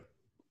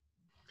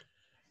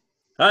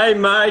Hey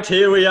mate,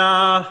 here we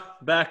are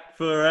back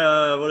for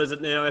what is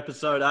it now?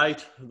 Episode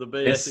 8 of the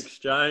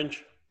BSxchange.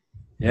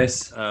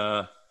 Yes.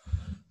 The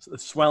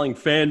swelling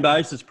fan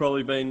base has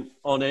probably been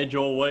on edge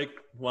all week,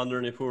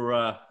 wondering if we're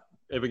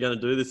ever going to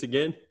do this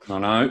again. I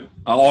know.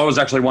 I was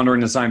actually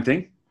wondering the same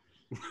thing.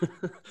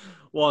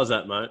 Why is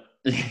that, mate?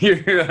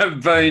 You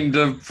have been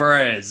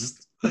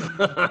depressed.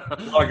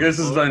 Like, this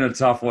has been a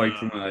tough week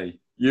for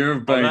me.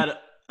 You've been...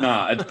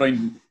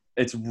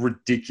 it's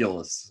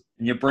ridiculous.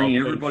 And you're bringing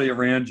everybody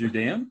around you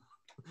down.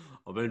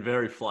 I've been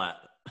very flat.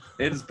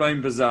 It's been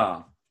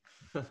bizarre.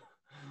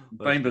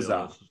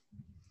 Bizarre.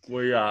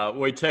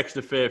 We text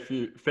a fair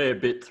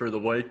bit through the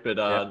week, but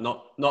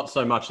not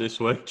so much this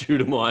week due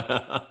to my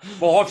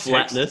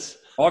flatness.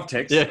 I've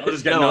texted. Yeah, I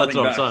just get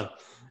nothing back. I'm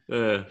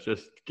saying. Yeah,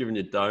 just giving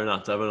you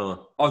donuts, haven't I?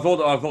 I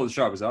thought the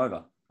show was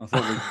over. I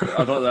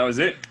thought that was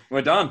it.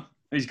 We're done.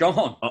 He's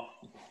gone.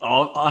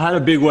 I had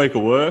a big week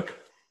of work,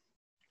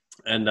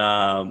 and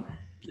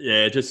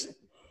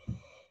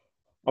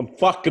I'm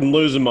fucking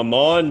losing my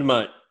mind,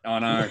 mate. I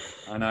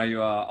know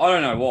you are. I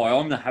don't know why.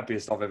 I'm the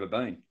happiest I've ever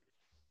been.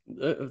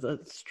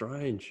 That's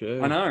strange.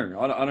 Yeah. I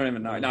know. I don't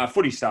even know. No,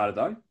 footy started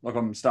though. Like,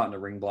 I'm starting to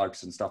ring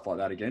blokes and stuff like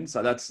that again.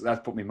 So that's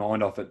put my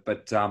mind off it.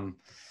 But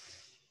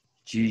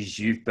geez,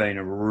 you've been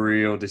a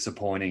real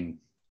disappointing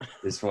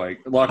this week.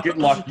 Like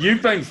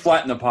you've been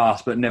flat in the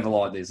past, but never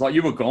like this. Like,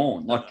 you were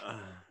gone. Like,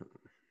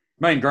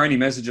 me and Greeny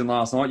messaging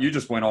last night. You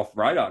just went off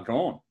radar,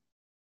 gone.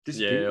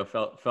 Yeah, I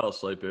fell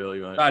asleep early,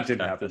 mate. That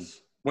didn't happen.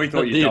 We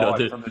thought you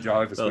died from the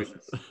Jehovah's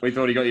Witness. We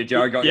thought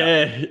Joe got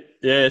you.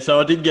 Yeah.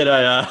 So I did get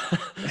I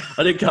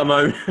did come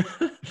home.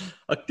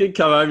 I did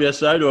come home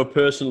yesterday to a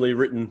personally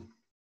written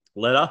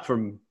letter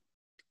from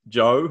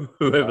Joe,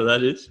 whoever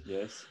that is.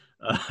 Yes.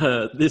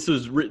 This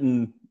was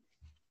written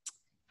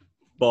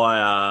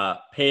by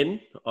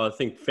pen, I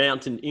think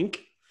fountain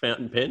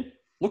pen.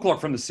 Looked like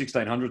from the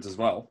 1600s as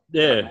well.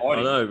 Yeah,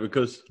 I know,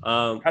 because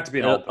had to be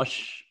an old.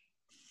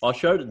 I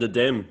showed it to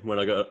Dem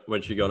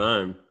when she got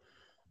home.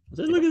 I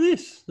said, "Look at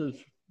this! There's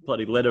a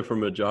bloody letter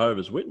from a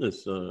Jehovah's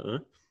Witness."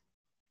 And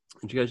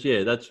she goes,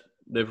 "Yeah,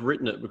 they've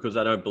written it because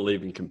they don't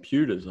believe in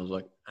computers." I was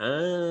like,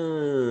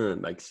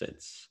 it makes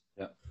sense.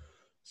 Yeah.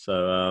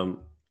 So,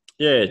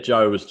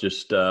 Joe was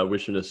just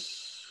wishing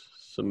us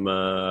some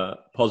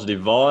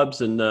positive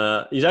vibes, and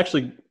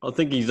I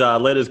think his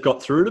letters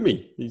got through to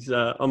me.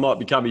 I might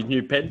become his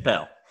new pen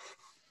pal.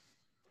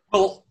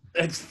 Well,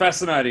 it's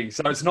fascinating.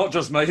 So it's not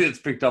just me that's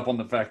picked up on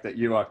the fact that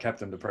you are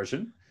Captain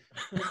Depression.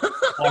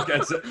 Like,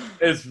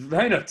 it's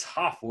been a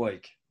tough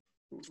week.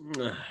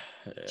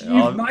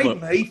 You've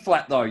made me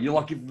flat though.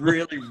 You've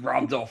really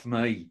rubbed off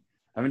me,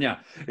 haven't you?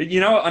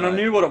 And I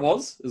knew what it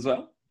was as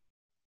well.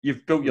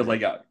 You've built your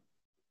Lego.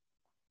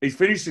 He's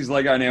finished his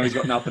Lego now. He's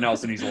got nothing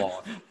else in his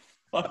life.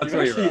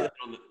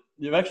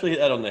 You've actually hit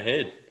that on the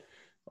head.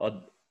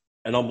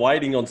 And I'm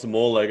waiting on some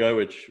more Lego,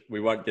 which we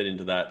won't get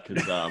into that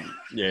because,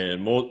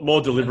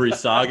 more delivery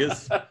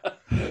sagas.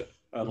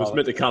 It was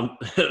meant to come.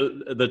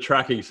 The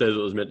tracking says it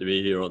was meant to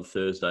be here on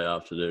Thursday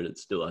afternoon. It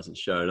still hasn't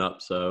shown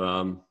up. So,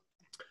 I'm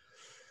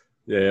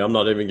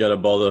not even going to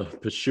bother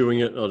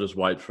pursuing it. I'll just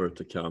wait for it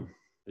to come.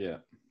 Yeah.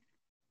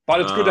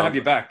 But it's good to have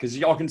you back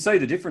because I can see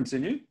the difference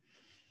in you.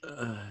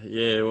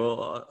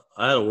 Well,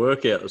 I had a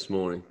workout this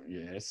morning.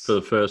 Yes. For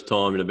the first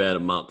time in about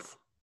a month.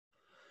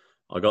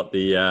 I got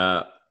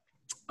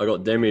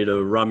Demi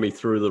to run me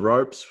through the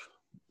ropes.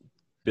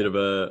 Bit of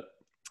a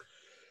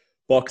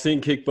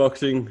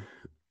kickboxing.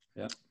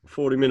 Yeah.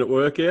 40-minute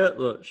workout.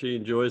 Look, she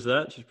enjoys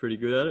that. She's pretty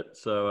good at it.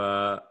 So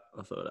I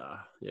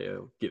thought,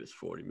 give us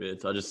 40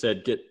 minutes. I just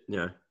said,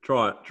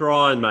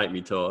 try and make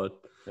me tired.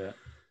 Yeah.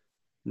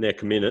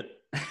 Next minute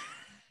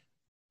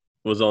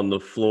was on the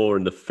floor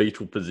in the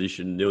fetal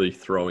position, nearly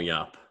throwing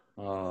up.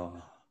 Oh.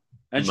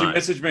 And she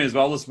messaged me as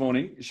well this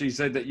morning. She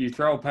said that you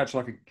throw a punch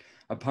like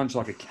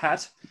a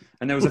cat,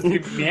 and there was a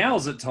few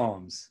meows at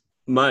times.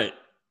 Mate,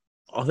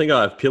 I think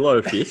I have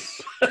pillow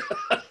fists.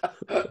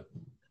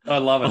 I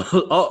love it.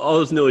 I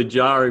was nearly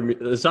jarring me.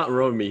 There's something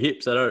wrong with my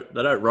hips. They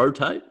don't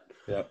rotate.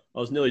 Yeah. I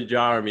was nearly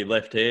jarring my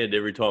left hand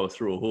every time I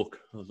threw a hook.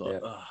 I was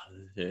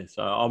like,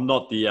 So I'm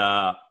not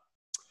the.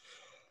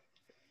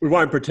 We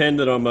won't pretend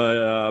that I'm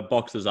a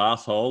boxer's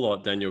asshole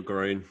like Daniel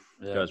Green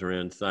goes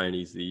around saying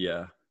he's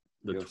the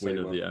twin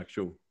of the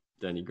actual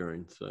Danny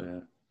Green. So. Yeah.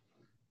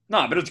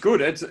 No, but it's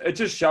good. It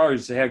just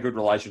shows how good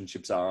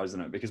relationships are, isn't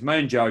it? Because me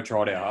and Joe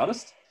tried our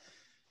hardest.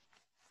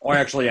 I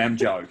actually am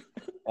Joe.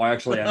 I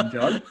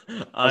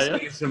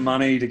spent some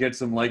money to get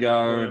some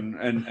Lego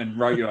and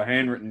wrote you a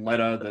handwritten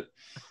letter that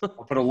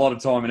I put a lot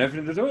of time and effort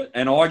into it.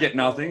 And I get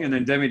nothing. And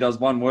then Demi does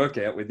one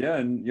workout with you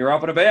and you're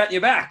up and about and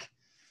you're back.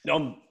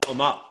 I'm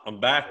up. I'm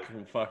back.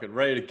 I'm fucking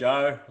ready to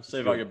go. I'll see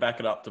if I can back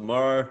it up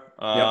tomorrow.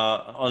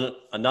 On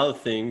another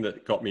thing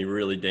that got me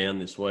really down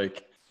this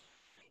week,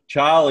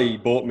 Charlie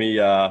bought me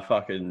a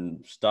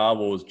fucking Star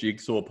Wars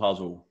jigsaw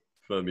puzzle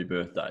for my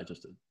birthday.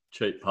 Just a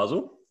cheap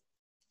puzzle.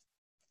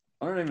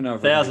 I don't even know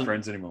if we're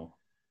friends anymore.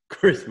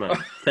 Chris, mate.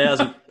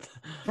 1,000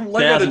 From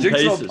Lego to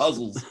jigsaw pieces.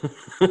 puzzles.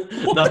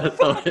 What the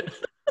fuck?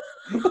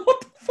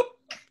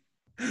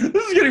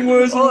 This is getting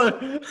worse.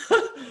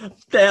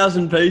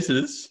 1,000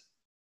 pieces.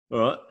 All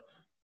right.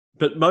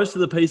 But most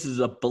of the pieces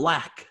are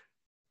black.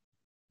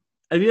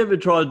 Have you ever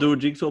tried to do a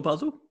jigsaw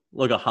puzzle?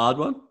 Like a hard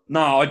one?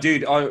 No, I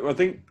did. I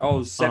think I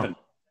was 7.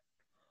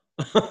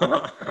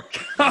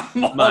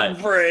 Come on,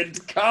 Mate,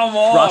 Brent. Come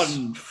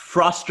on.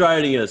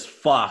 Frustrating as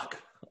fuck.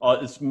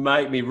 It's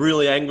made me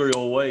really angry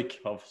all week.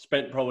 I've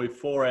spent probably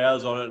 4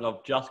 hours on it and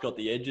I've just got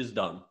the edges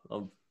done.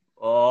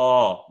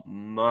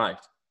 Mate.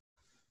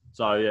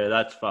 So, yeah,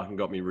 that's fucking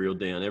got me real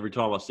down. Every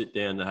time I sit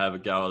down to have a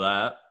go of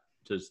that,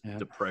 just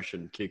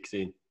depression kicks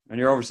in. And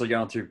you're obviously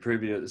going through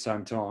puberty at the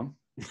same time.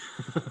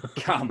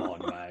 Come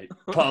on, mate.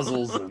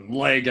 Puzzles and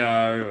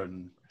Lego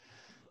and...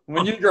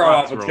 When you grow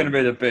up, it's going to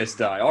be the best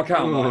day. I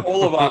can't wait.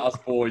 All of us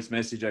boys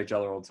message each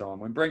other all the time.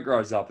 When Brent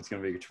grows up, it's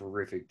going to be a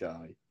terrific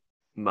day.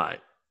 Mate,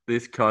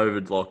 this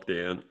COVID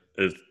lockdown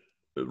has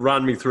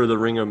run me through the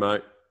ringer,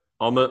 mate.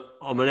 I'm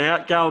an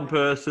outgoing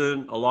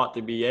person. I like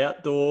to be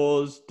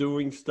outdoors,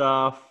 doing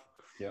stuff.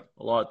 Yeah.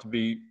 I like to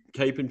be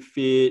keeping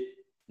fit.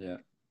 Yeah.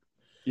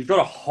 You've got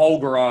a whole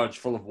garage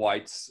full of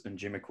weights and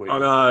gym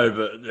equipment. I know,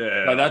 but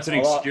yeah. No, that's an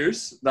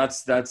excuse.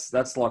 That's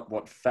like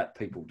what fat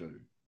people do.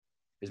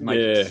 Is make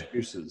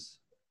excuses.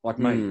 Like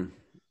me.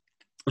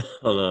 I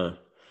know.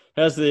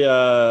 How's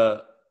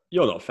the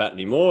you're not fat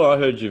anymore. I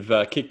heard you've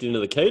kicked into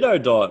the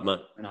keto diet, mate.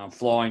 And I'm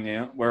flying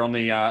now. We're on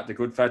the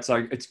good fat.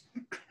 So it's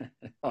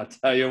I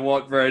tell you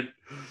what, Brent.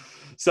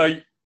 So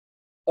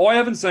I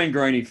haven't seen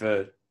Greenie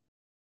for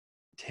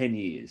 10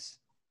 years.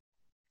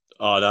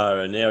 Oh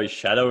no, and now he's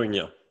shadowing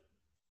you.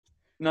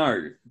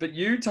 No, but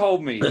you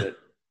told me that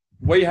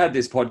we had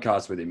this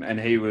podcast with him and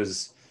he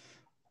was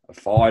a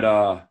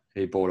fighter.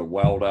 He bought a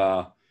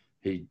welder.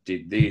 He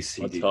did this.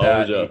 He did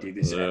that. He did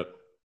this. Yeah.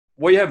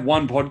 We have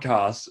one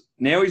podcast.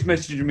 Now he's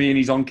messaging me and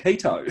he's on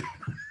keto.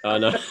 I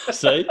know.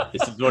 See?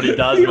 This is what he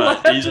does,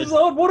 mate.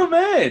 What a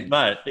man.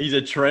 Mate, he's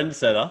a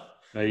trendsetter.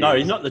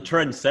 He's not the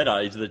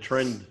trendsetter. He's the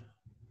trend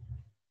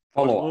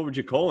follower. What would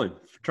you call him?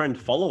 Trend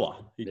follower.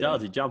 He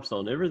does. He jumps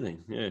on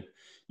everything. Yeah.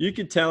 You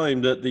could tell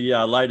him that the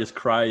latest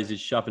craze is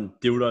shoving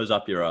dildos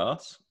up your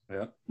ass.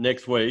 Yeah.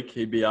 Next week,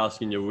 he'd be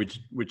asking you which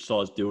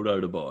size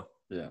dildo to buy.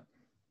 Yeah.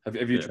 Have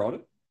you tried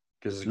it?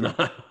 Because it's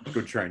a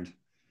good trend.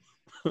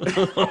 No,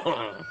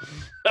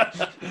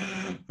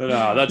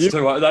 that's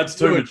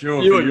too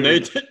mature. You wouldn't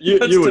need to.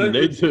 You wouldn't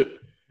need to.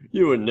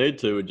 You wouldn't need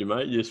to, would you,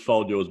 mate? You just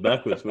fold yours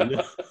backwards,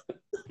 wouldn't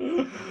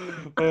you?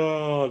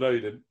 Oh no, you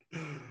didn't.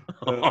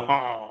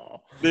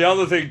 The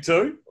other thing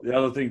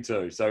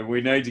too. So we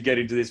need to get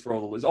into this for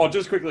all the listeners. Oh,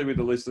 just quickly with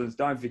the listeners,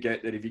 don't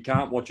forget that if you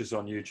can't watch us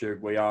on YouTube,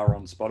 we are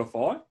on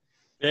Spotify.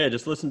 Yeah,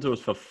 just listen to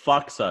us for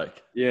fuck's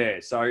sake. Yeah.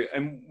 So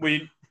and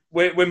we're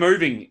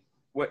moving.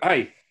 We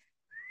are.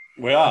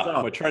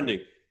 We're trending.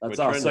 That's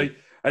us. So,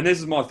 and this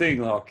is my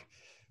thing. Like,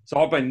 so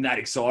I've been that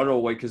excited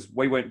all week because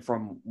we went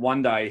from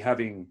one day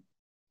having,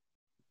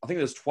 I think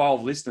there's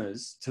 12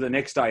 listeners, to the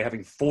next day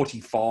having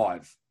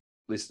 45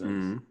 listeners.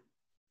 And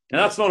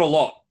that's not a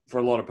lot for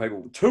a lot of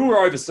people. 2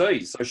 are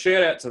overseas, so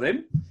shout out to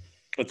them.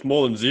 That's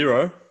more than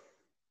 0.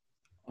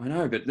 I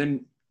know, but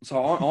then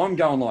so I'm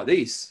going like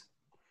this,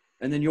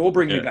 and then you're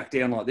bringing me back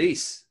down like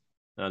this.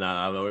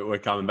 No, we're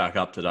coming back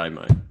up today,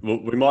 mate.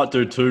 We might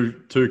do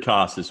two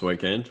casts this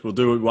weekend. We'll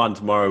do one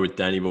tomorrow with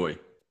Danny Boy.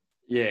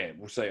 Yeah,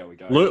 we'll see how we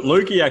go.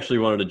 Lukey actually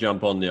wanted to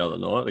jump on the other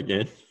night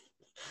again.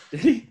 Did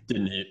he?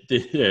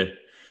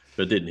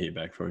 But didn't hear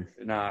back from him.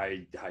 No,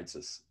 he hates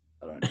us.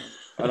 I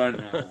don't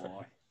know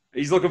why.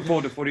 He's looking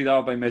forward to footy, though.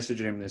 I've been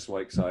messaging him this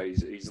week, so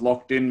he's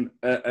locked in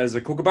as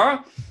a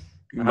kookaburra.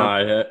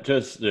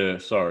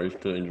 Sorry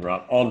to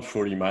interrupt. On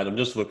footy, mate, I'm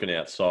just looking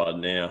outside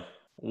now.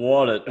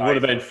 It would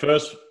have been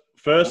first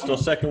or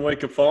second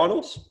week of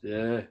finals.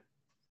 Yeah.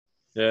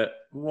 Yeah.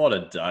 What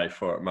a day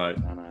for it, mate.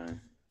 I know.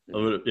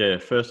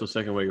 First or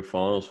second week of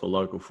finals for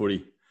local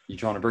footy. You're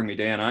trying to bring me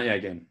down, aren't you,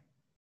 again?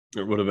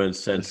 It would have been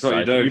sensational.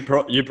 That's what you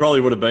do. You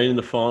probably would have been in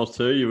the finals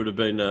too. You would have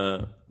been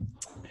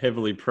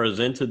heavily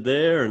presented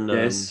there. And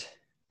yes.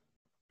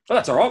 Well,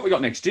 that's all right. We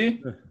got next year.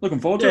 Looking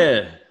forward to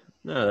it. Yeah.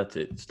 No, that's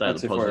it. Stay on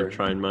the positive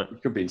train, mate. We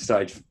could be in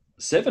stage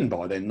 7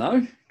 by then,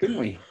 though, couldn't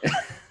we?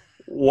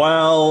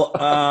 Well,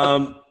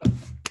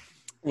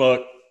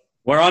 look.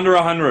 We're under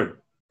 100.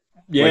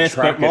 Yes,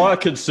 but my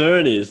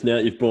concern is, now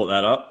you've brought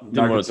that up,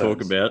 did not want to talk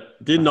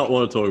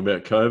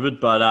about COVID,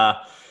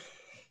 but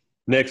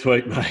next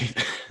week, mate,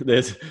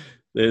 there's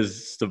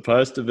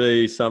supposed to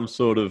be some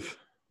sort of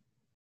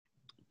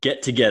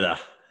get-together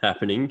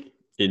happening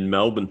in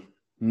Melbourne.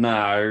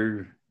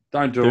 No,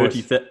 don't do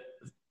it.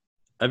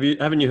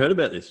 Haven't you heard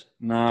about this?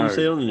 No. Did you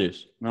see it on the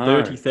news?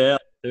 No.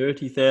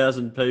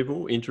 30,000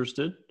 people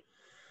interested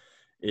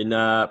in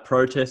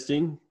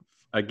protesting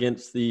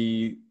against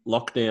the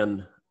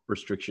lockdown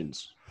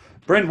restrictions.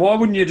 Brent, why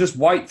wouldn't you just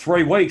wait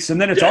 3 weeks and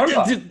then it's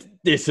over?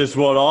 This is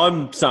what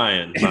I'm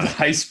saying. If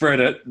they spread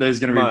it, there's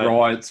going to be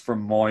riots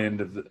from my end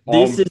of the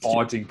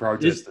fighting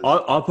protesters.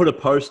 I put a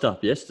post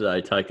up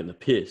yesterday taking the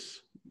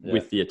piss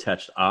with the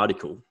attached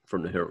article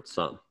from the Herald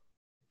Sun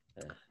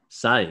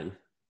saying,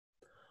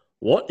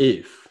 what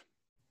if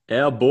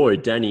our boy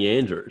Danny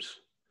Andrews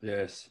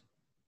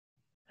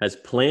has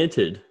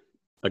planted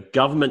a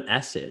government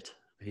asset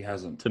He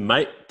hasn't. to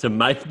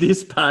make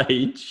this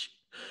page.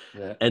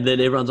 Yeah. And then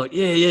everyone's like,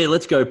 yeah,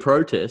 let's go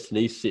protest. And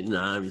he's sitting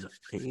there and he's like,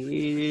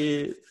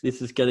 yeah,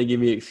 this is going to give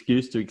me an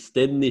excuse to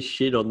extend this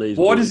shit on these.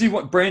 Why boys. does he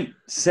want Brent?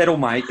 Settle,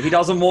 mate. He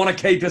doesn't want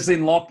to keep us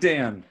in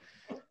lockdown.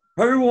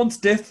 Who wants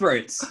death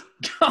threats?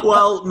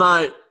 Well,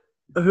 mate,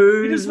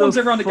 He just wants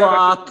everyone to go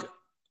back.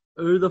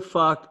 Who the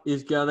fuck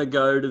is going to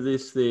go to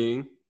this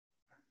thing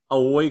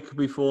a week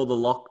before the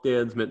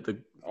lockdown's meant to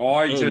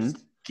end?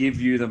 Just give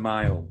you the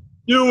mail.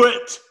 Do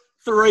it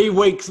 3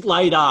 weeks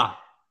later.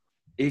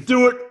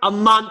 Do it a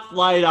month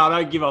later.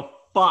 I don't give a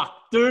fuck.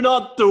 Do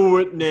not do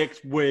it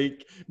next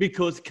week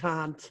because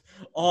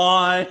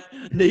I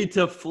need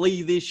to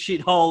flee this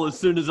shithole as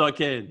soon as I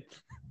can.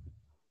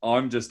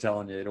 I'm just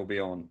telling you, it'll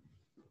be on.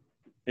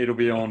 It'll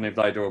be on if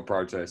they do a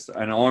protest.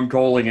 And I'm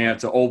calling out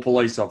to all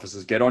police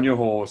officers, get on your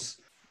horse,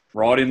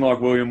 ride in like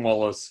William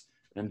Wallace,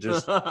 and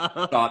just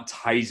start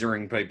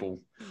tasering people.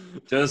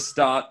 Just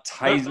start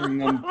tasering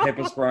them,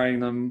 pepper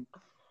spraying them.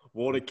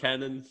 Water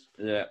cannons.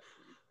 Yeah.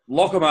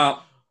 Lock them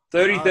up.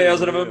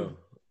 30,000 of them.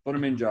 Put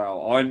them in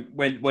jail.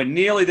 We're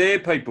nearly there,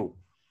 people.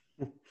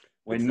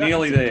 We're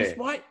nearly there.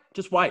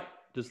 Just wait.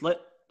 Just let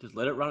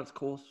it run its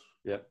course.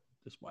 Yeah.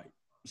 Just wait.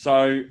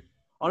 So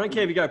I don't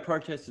care if you go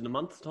protest in a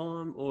month's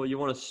time or you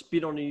want to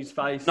spit on his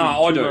face. No,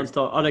 I do. Months'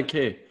 time. I don't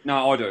care.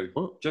 No, I do.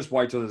 What? Just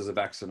wait till there's a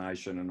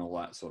vaccination and all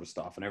that sort of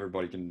stuff, and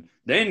everybody can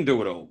then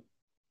do it all.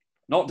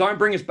 Don't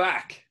bring us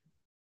back.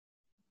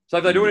 So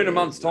if they do it in a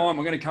month's time,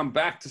 we're going to come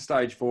back to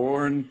stage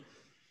 4, and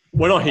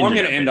we're not. I'm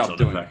going to end up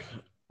doing that.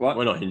 What?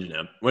 We're not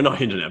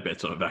hinging our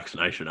bets on a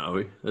vaccination, are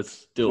we? That's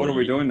still. What are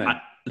we doing then?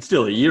 It's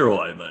still a year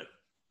away, mate.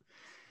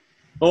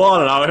 Well, I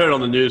don't know. I heard on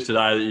the news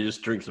today that you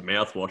just drink some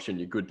mouthwash and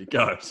you're good to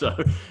go. So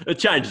it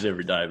changes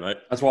every day, mate.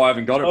 That's why I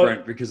haven't got it,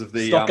 Brent, because of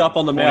the stock up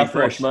on the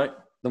mouthwash, mate.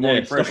 The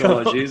morning fresh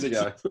all those years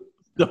ago.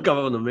 Stock up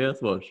on the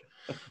mouthwash.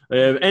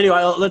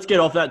 Anyway, let's get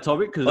off that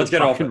topic because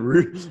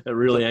it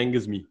really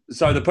angers me.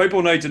 So the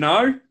people need to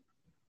know.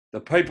 The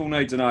people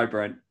need to know,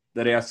 Brent,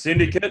 that our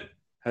syndicate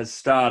has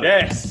started.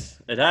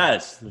 Yes, it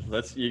has.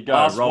 You go.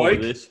 Last roll week,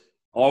 with this.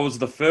 I was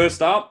the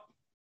first up.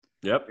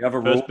 Yep. You have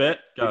a first rule. bet.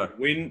 Go.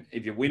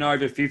 If you win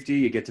over 50,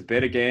 you get to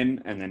bet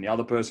again, and then the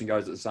other person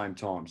goes at the same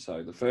time.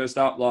 So the first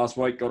up last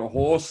week got a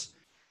horse,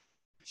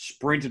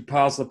 sprinted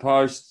past the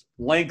post,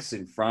 lengths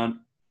in front,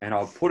 and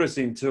I'll put us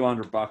in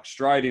 $200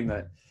 straight in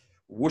the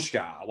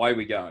whooshka. Away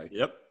we go.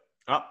 Yep.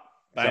 Up.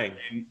 Bang.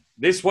 So,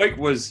 this week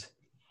was...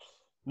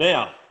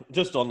 Now,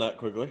 just on that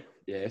quickly.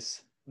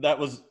 Yes. That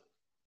was...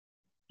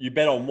 You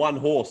bet on one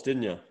horse,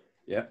 didn't you?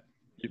 Yeah.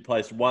 You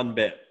placed one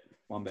bet.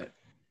 One bet.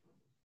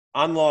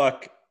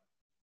 Unlike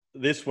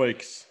this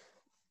week's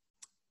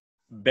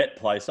bet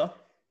placer,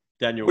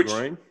 Daniel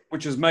Green.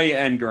 Which was me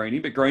and Greeny,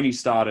 but Greeny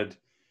started...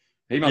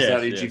 He must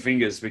have had itchy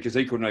fingers because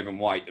he couldn't even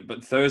wait.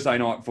 But Thursday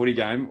night footy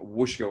game,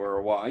 whooshka, we're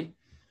away.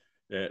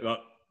 Yeah,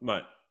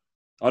 mate.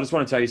 I just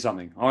want to tell you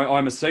something.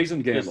 I'm a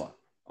seasoned gambler.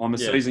 I'm a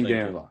seasoned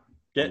gambler.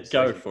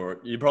 Go for it.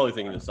 You're probably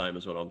thinking the same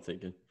as what I'm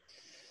thinking.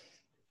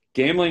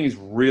 Gambling is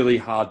really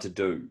hard to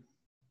do,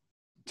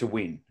 to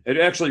win. It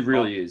actually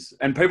really is.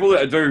 And people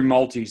that do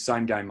multis,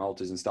 same game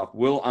multis and stuff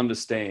will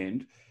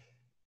understand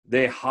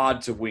they're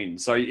hard to win.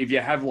 So if you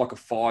have like a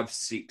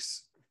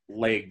 5-6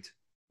 legged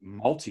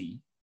multi,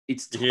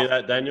 it's tough. You hear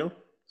that, Daniel?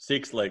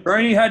 6 legs.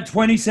 Brony had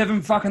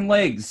 27 fucking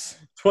legs.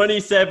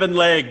 27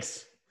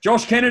 legs.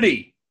 Josh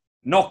Kennedy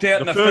knocked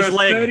out in the first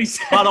leg 30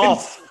 seconds. Cut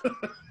off.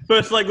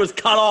 First leg was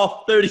cut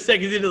off 30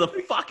 seconds into the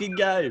fucking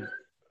game.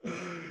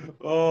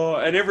 Oh,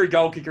 and every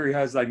goal kicker he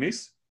has, they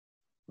miss.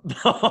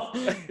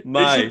 Mate.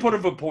 They should put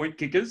him for point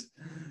kickers.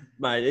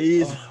 Mate,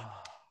 he is...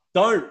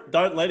 Don't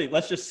let him.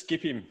 Let's just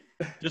skip him.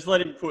 Just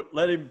let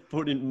him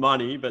put in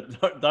money, but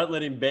don't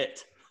let him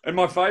bet. And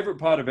my favourite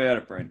part about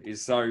it, Brent,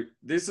 is so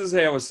this is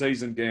how a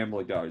seasoned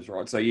gambler goes,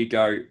 right? So you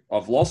go,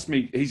 I've lost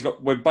me.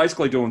 We're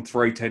basically doing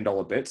 3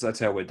 $10 bets. That's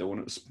how we're doing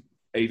it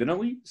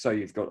evenly. So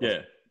you've got...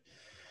 Yeah.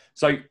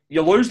 So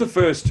you lose the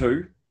first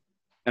 2,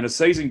 and a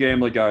seasoned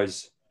gambler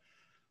goes,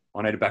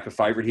 I need to back a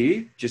favourite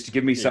here just to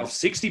give myself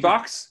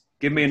 $60.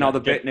 Give me another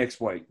bet next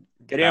week.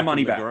 Get our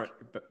money back.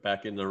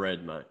 Back in the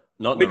red, mate.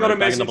 Not we in the got red, a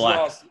message back in the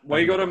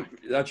black.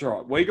 That's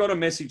right. We got a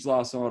message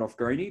last night off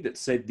Greeny that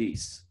said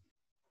this.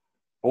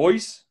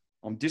 Boys,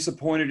 I'm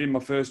disappointed in my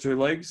first 2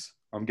 legs.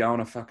 I'm going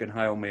to fucking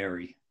Hail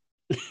Mary.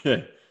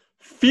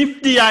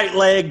 58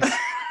 legs.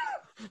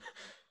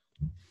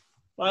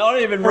 I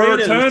don't even read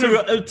it.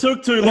 It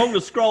took too long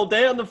to scroll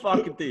down the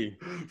fucking thing.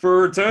 For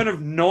a return of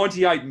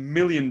 $98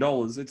 million,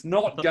 it's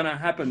not going to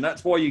happen.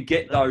 That's why you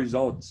get those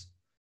odds.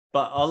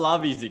 But I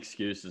love his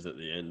excuses at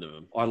the end of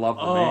them. I love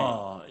the man.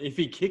 Oh, if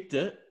he kicked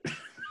it.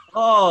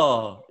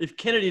 Oh, if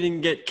Kennedy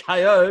didn't get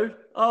KO'd.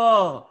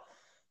 Oh,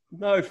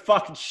 no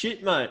fucking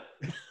shit, mate.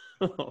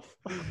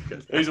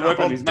 He's a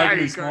weapon. He's making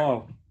me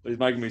smile. He's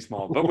making me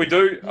smile. But we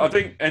do, I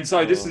think, and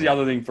so this is the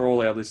other thing for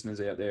all our listeners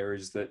out there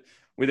is that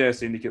with our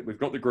syndicate, we've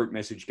got the group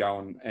message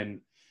going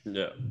and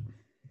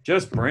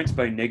just Brent's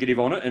been negative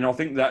on it. And I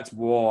think that's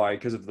why,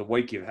 because of the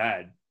week you've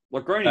had.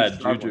 Like Greeny's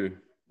struggling.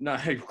 No,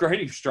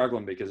 Greeny's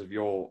struggling because of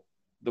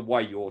the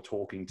way you're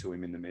talking to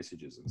him in the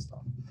messages and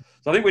stuff.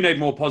 So I think we need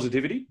more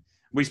positivity.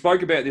 We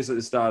spoke about this at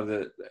the start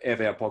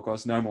of our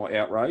podcast. No more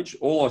outrage.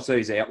 All I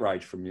see is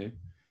outrage from you.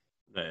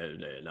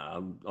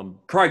 No. I'm...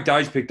 Craig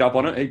Day's picked up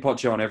on it. He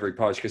pots you on every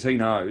post because he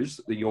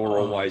knows that you're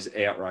always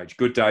outraged.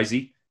 Good,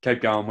 Daisy.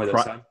 Keep going with it,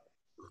 son.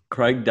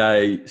 Craig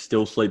Day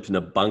still sleeps in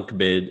a bunk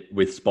bed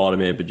with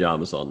Spider-Man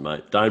pajamas on,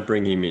 mate. Don't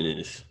bring him into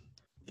this.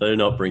 Do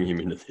not bring him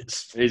into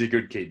this. He's a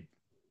good kid.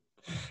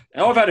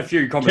 And I've had a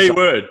few conversations.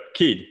 Keyword,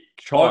 kid,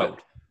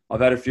 child. I've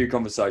had a few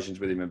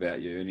conversations with him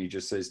about you, and he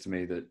just says to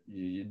me that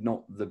you're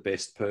not the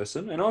best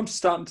person, and I'm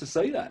starting to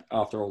see that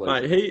after all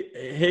that. Mate,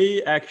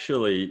 he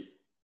actually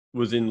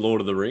was in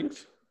Lord of the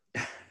Rings.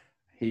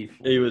 He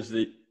was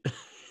the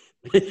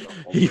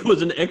he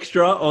was an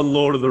extra on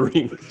Lord of the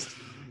Rings.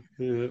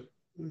 Yeah.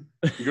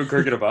 Good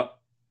cricketer, but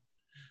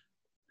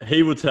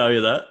he will tell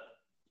you that.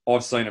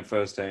 I've seen it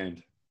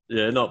firsthand.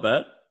 Yeah, not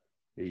bad.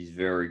 He's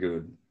very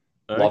good.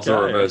 Okay, Loves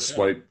a reverse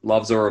sweep.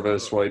 Loves a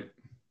reverse sweep.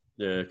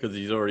 Yeah, because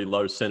he's already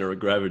low centre of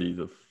gravity,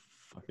 the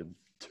fucking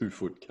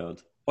 2-foot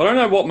cunt. I don't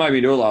know what made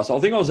me do it last. I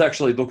think I was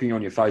actually looking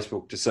on your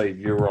Facebook to see if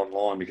you were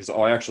online because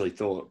I actually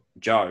thought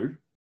Joe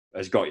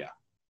has got you.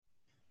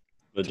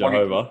 The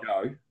Jehovah.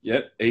 Joe.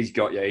 Yep, he's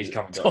got you. He's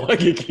coming back.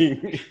 Tiger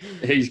King.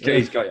 He's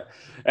got you.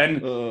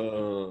 And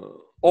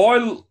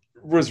I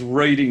was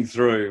reading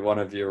through one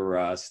of your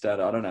stats.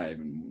 I don't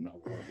even know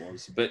what it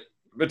was. But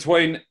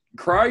between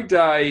Craig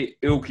Day,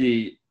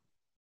 Ilky,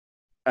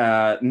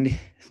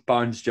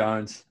 Bones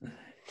Jones.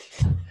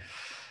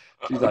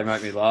 Jeez, they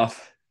make me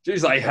laugh.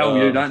 Jeez, they hell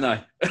you, don't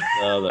they?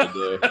 No, they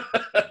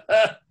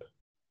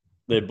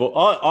do.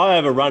 I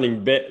have a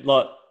running bet.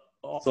 Like,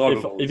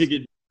 if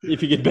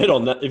you could bet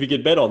on that,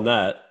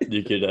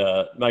 you could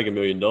make $1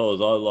 million.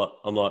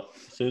 I'm like,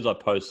 as soon as I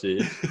post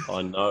this,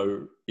 I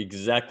know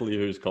exactly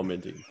who's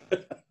commenting.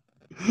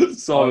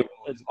 So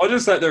I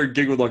just sat there and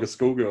giggled like a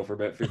schoolgirl for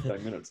about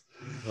 15 minutes.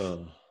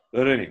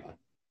 But anyway,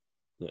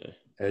 yeah.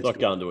 It's like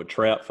going to a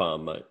trout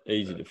farm, mate.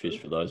 Easy to fish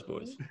for those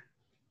boys.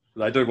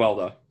 They do well,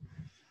 though.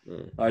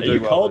 Are you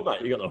cold,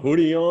 mate? You got the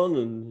hoodie on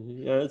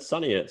and it's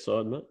sunny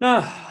outside, mate. No,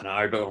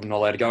 but I'm not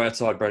allowed to go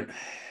outside, Brent.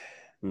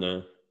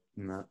 No.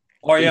 You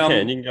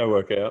can go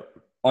work out.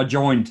 I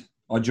joined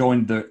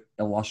the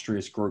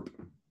illustrious group.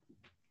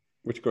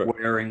 Which group?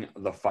 Wearing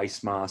the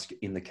face mask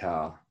in the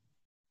car.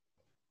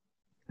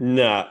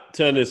 Nah,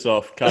 turn this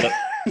off. Cut it.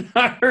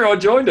 No, I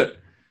joined it.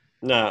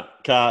 Nah,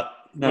 cut.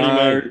 No. What do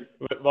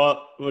you mean?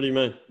 What do you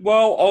mean?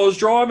 Well, I was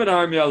driving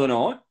home the other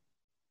night.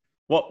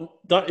 What?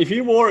 If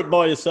you wore it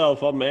by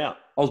yourself, I'm out.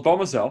 I was by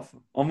myself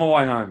on my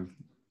way home.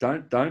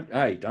 Don't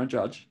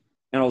judge.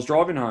 And I was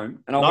driving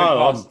home, and I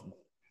went past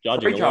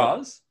 3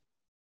 cars,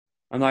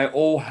 and they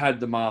all had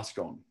the mask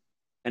on,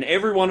 and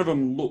every one of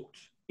them looked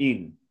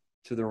in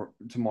to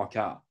my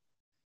car.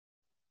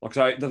 Like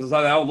so, they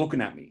were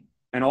looking at me,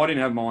 and I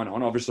didn't have mine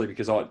on, obviously,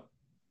 because I'm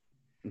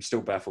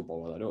still baffled by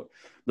why they do it.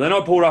 But then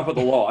I pulled up at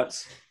the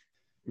lights.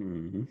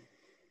 Mm-hmm.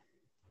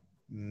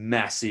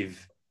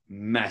 Massive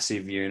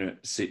unit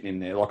sitting in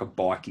there, like a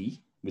bikie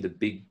with a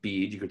big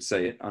beard. You could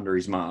see it under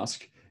his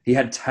mask. He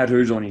had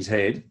tattoos on his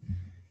head.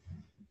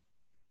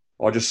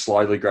 I just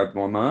slowly grabbed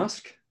my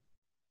mask,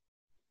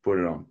 put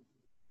it on,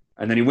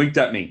 and then he winked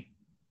at me.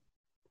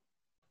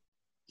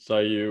 So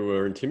you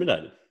were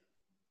intimidated?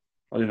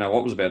 I didn't know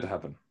what was about to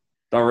happen.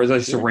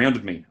 They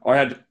surrounded me.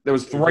 There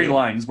was 3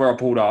 lanes where I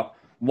pulled up,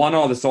 one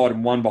either side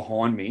and one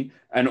behind me,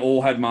 and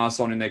all had masks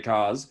on in their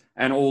cars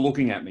and all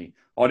looking at me.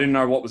 I didn't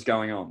know what was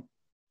going on.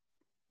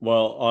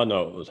 Well, I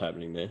know what was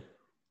happening there.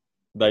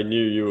 They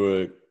knew you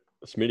were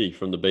Smitty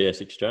from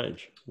TheBSxchange.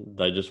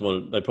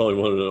 They probably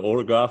wanted an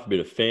autograph, a bit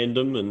of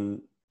fandom,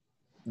 and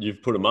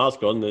you've put a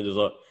mask on. And they're just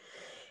like,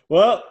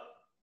 well,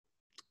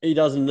 he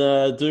doesn't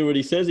do what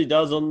he says he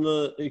does on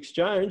the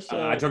exchange.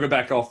 So I took it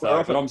back off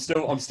though, but I'm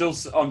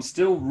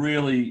still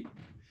really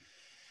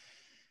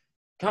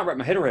can't wrap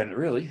my head around it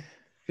really.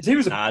 Because he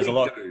was a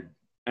big dude,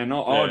 and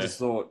I just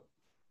thought,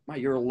 mate,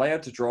 you're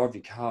allowed to drive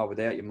your car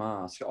without your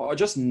mask. I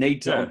just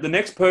need to. Yeah. The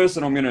next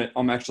person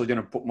I'm actually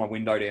gonna put my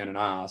window down and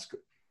ask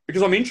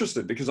because I'm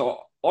interested because I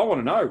want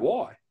to know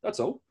why. That's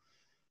all.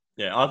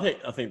 Yeah,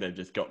 I think they've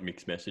just got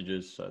mixed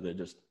messages, so they're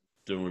just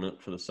doing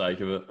it for the sake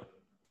of it.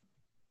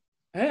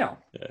 How?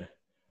 Yeah,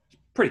 it's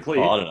pretty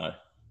clear. I don't know.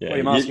 Yeah, wear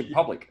your mask in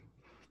public.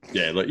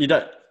 Yeah, look, you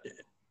don't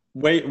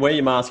wear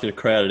your mask in a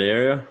crowded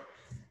area.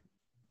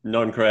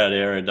 Non-crowded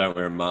area, don't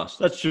wear a mask.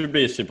 That should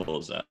be as simple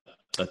as that.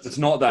 It's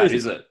not that,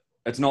 is it?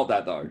 It's not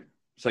that though.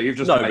 So you've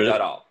just made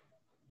that up.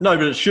 No,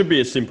 but it should be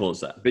as simple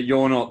as that. But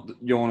you're not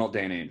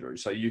Dan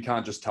Andrews, so you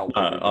can't just tell.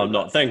 No, I'm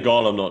not. Thank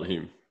God I'm not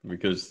him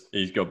because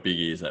he's got big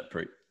ears. That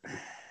prick.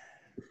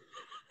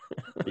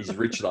 He's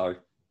rich though.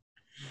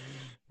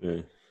 Yeah.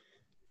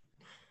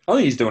 I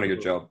think he's doing a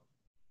good job.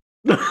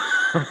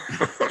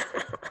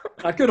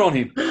 Good on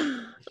him.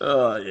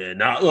 Oh yeah.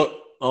 No, look,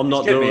 I'm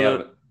not doing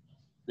it.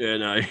 Yeah,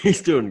 no,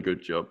 he's doing a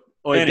good job.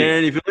 Oh,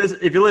 Dan, if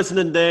you're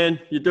listening, Dan,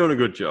 you're doing a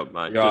good job,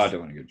 mate. You are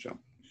doing a good job.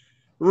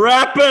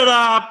 Wrap it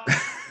up.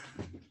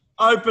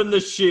 Open the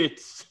shit.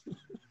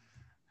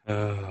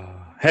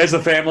 How's the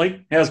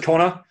family? How's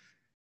Connor?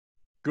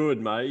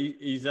 Good, mate.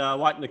 He's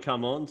waiting to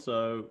come on.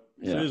 So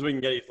as soon as we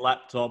can get his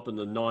laptop and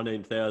the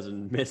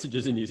 19,000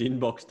 messages in his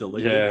inbox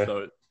deleted,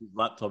 so his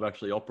laptop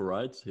actually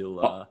operates,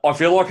 he'll. I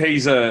feel like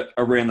he's a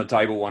around the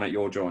table one at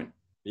your joint.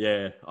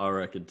 Yeah, I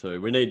reckon too.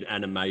 We need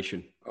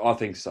animation. I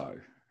think so.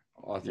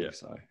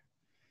 So.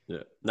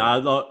 Yeah. No,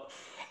 like,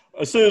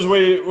 as soon as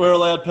we're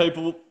allowed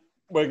people,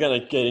 we're going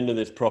to get into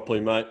this properly,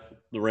 mate.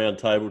 The round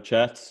table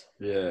chats.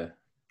 Yeah.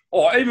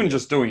 Or even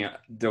just doing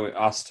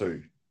us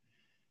two.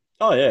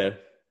 Oh, yeah.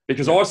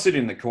 Because I sit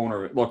in the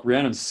corner, like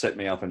Rhiannon's set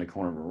me up in the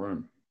corner of a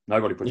room.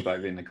 Nobody puts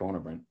baby in the corner,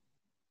 Brent.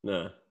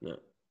 No.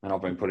 And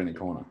I've been put in the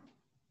corner.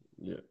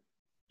 Yeah.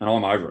 And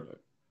I'm over it.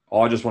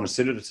 I just want to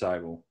sit at a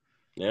table.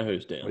 Now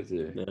who's down? With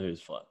you. Now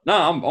who's flat? No,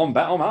 I'm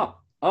back. I'm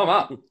up.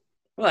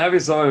 What the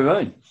happiest I've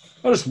ever been.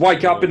 I just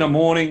wake up in the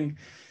morning,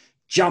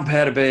 jump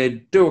out of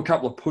bed, do a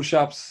couple of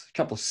push-ups, a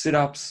couple of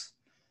sit-ups,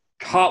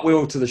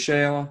 cartwheel to the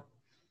shower.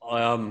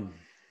 I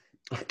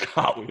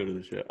cartwheel to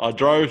the shower. I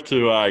drove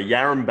to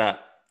Yarrambat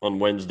on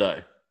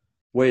Wednesday.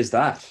 Where's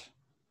that?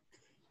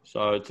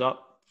 So it's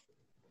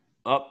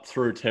up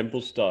through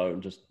Templestowe,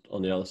 just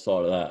on the other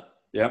side of that.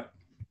 Yep.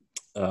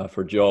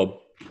 For a job.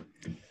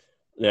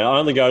 Now, I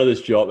only go to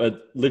this job. It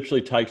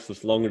literally takes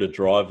us longer to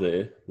drive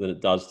there than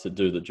it does to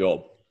do the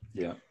job.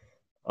 Yeah.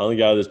 I only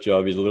go to this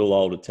job. He's a little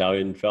old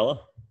Italian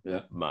fella. Yeah.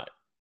 Mate.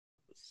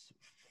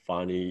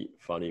 Funny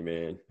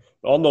man.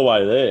 On the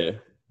way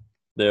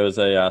there was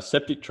a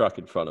septic truck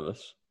in front of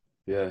us.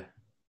 Yeah.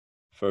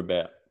 For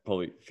about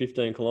probably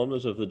 15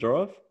 kilometres of the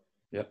drive.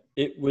 Yeah.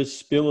 It was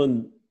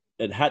spilling.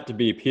 It had to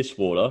be piss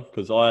water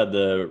because I had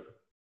the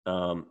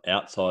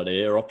outside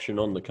air option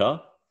on the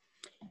car.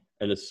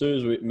 And as soon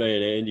as me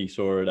and Andy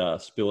saw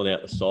it spilling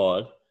out the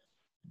side,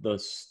 the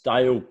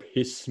stale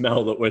piss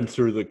smell that went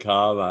through the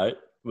car, mate,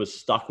 was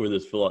stuck with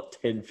us for like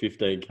 10,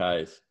 15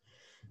 Ks.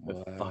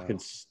 It fucking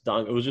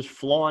stunk. It was just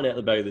flying out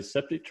the back of this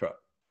septic truck.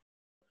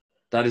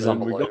 That is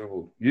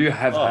unbelievable. You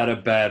have had a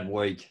bad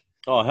week.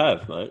 Oh, I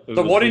have, mate.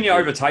 So why didn't you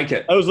overtake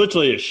it? It was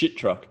literally a shit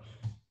truck.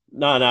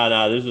 No.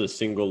 This was a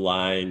single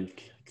lane.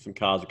 Some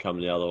cars were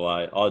coming the other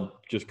way. I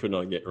just could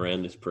not get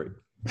around this prick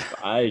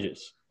for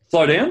ages.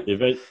 Slow down?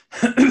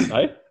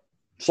 Hey?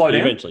 Slow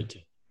down? Eventually.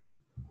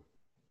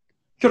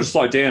 Could have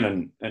slowed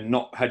down and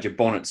not had your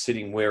bonnet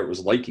sitting where it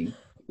was leaking.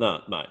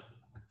 No, mate.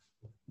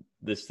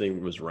 This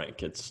thing was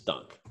rank. It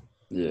stunk.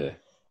 Yeah.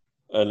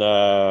 And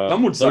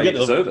some would say you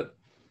deserve it.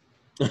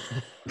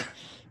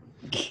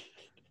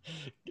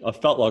 I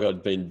felt like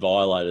I'd been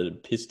violated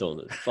and pissed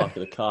on it.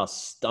 Fucking the car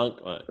stunk,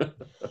 mate.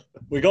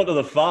 We got to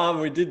the farm,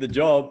 we did the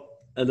job,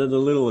 and then the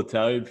little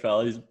Italian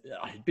fella,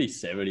 he'd be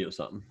 70 or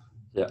something.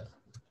 Yeah.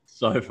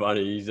 So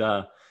funny. He's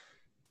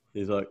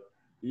like,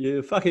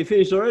 you fucking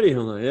finished already?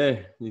 I'm like, yeah.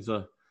 And he's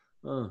like,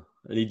 oh.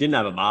 And he didn't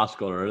have a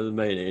mask on or anything.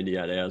 Me and Andy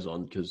had ours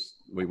on because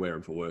we wear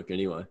them for work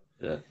anyway.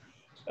 Yeah.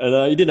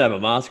 And he didn't have a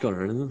mask on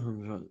or anything.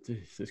 I'm like,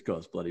 this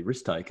guy's bloody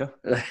risk taker.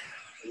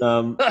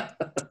 Then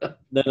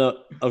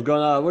I've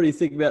gone, what do you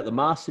think about the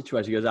mask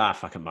situation? He goes,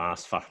 fucking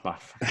mask, fuck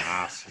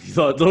mask. He's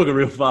like talking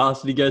real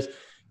fast. And he goes,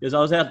 I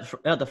was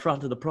out the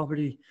front of the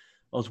property.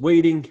 I was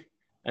weeding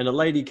and a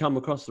lady come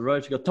across the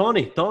road. She goes,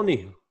 Tony,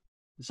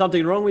 there's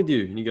something wrong with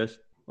you. And he goes,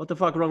 what the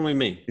fuck wrong with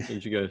me?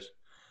 And she goes,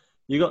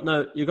 you got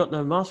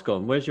no mask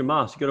on. Where's your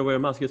mask? You got to wear a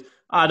mask. He goes,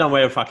 I don't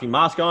wear a fucking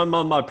mask. I'm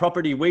on my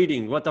property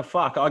weeding. What the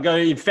fuck? I go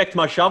infect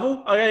my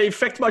shovel?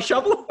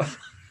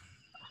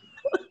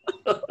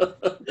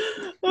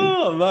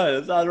 Oh, mate,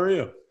 it's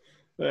unreal.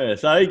 Yeah,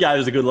 so he gave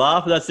us a good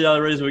laugh. That's the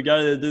only reason we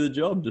go there to do the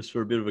job, just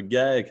for a bit of a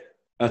gag.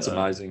 That's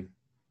amazing.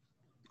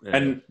 Yeah.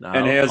 And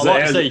I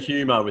like to see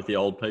humour with the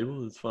old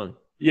people. It's fun.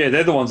 Yeah,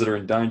 they're the ones that are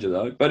in danger,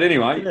 though. But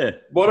anyway,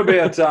 What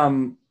about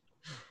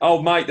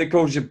old mate that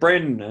calls you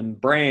Bren and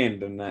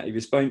Brand and that? Have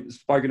you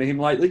spoken to him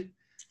lately?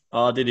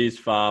 I did his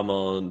farm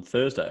on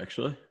Thursday,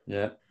 actually.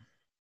 Yeah.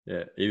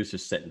 Yeah, he was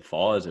just setting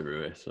fires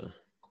everywhere. So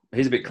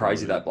he's a bit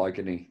crazy, that bloke,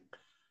 isn't he?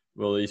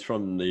 Well, he's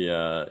from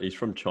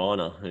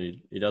China.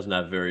 He doesn't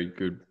have very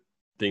good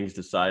things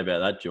to say about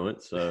that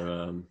joint.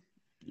 So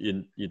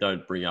you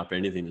don't bring up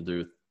anything to do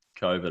with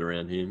COVID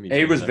around him.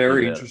 He was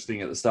very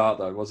interesting at the start,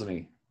 though, wasn't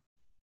he?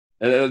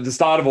 At the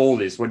start of all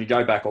this, when you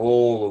go back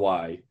all the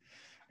way,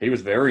 he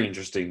was very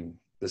interesting.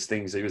 There's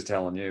things he was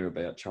telling you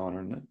about China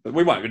and that. But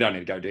we don't need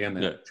to go down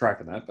there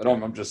tracking that. But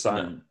I'm just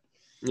saying.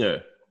 Yeah.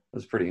 It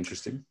was pretty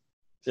interesting.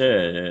 Yeah,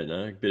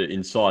 a bit of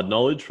inside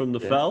knowledge from the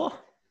fella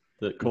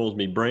that calls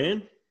me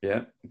Bran.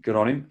 Yeah, good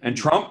on him. And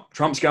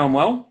Trump's going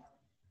well.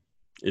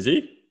 Is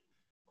he?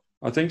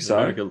 I think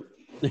so.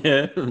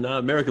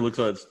 America looks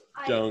like it's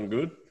going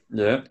good.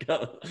 Yeah.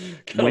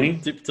 Winning.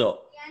 Tip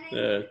top.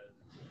 Yeah.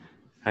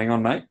 Hang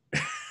on, mate.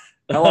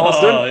 Hello,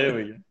 Austin. Oh, here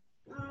we go.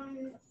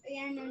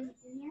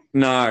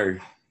 No.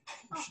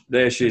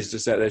 There she is,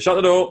 just out there. Shut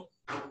the door.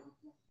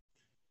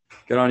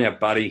 Good on you,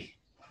 buddy.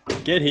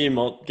 Get him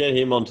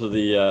onto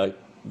the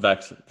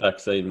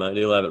vaccine, mate.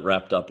 He'll have it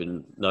wrapped up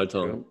in no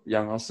time. Cool.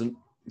 Young Austin.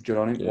 Good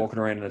on him. Walking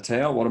around in a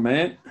towel. What a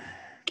man.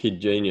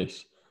 Kid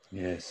genius.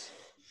 Yes.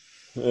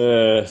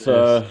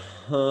 So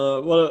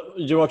What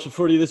did you watch the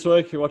footy this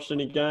week? You watched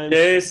any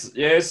games?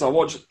 Yes, I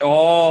watched.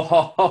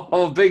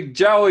 Oh, big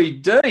Joey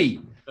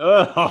D.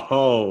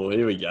 Oh,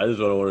 here we go. This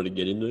is what I wanted to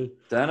get into.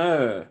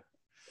 Dunno.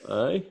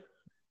 Hey,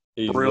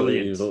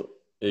 Brilliant.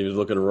 He was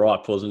looking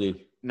ripe, wasn't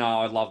he? No,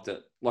 I loved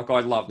it. I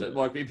loved it.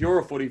 Like, if you're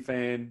a footy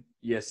fan,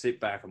 sit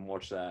back and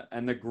watch that.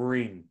 And the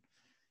grin.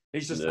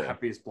 He's just the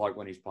happiest bloke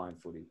when he's playing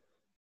footy.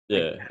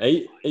 Yeah,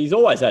 he's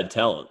always had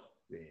talent.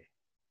 Yeah.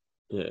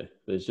 Yeah,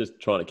 but it's just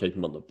trying to keep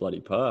him on the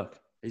bloody park.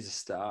 He's a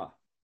star.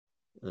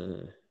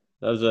 That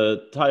was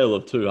a tale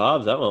of two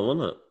halves, that one,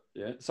 wasn't it?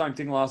 Yeah, same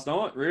thing last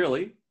night,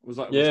 really. As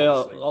I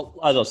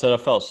said, I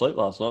fell asleep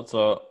last night,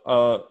 so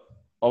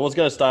I was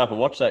going to stay up and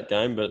watch that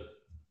game, but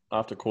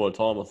after quarter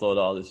time, I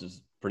thought, this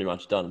is pretty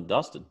much done and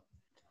dusted.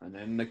 And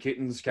then the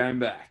kittens came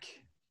back.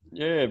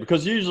 Yeah,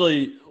 because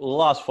usually the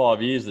last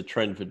 5 years, the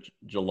trend for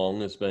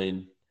Geelong has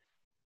been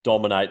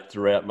dominate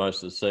throughout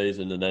most of the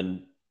season and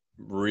then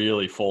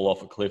really fall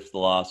off a cliff the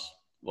last,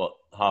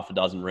 half a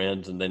dozen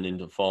rounds and then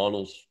into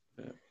finals.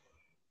 Yeah.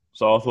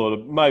 So I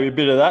thought maybe a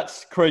bit of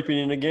that's creeping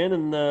in again,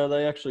 and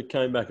they actually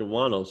came back and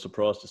won. I was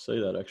surprised to see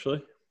that,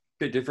 actually.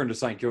 Bit different to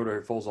St Kilda,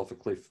 who falls off a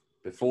cliff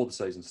before the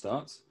season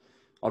starts.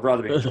 I'd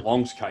rather be in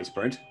Geelong's case,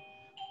 Brent.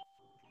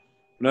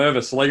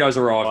 Nervous. Lego's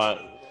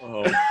arrived.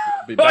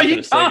 Be back in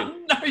a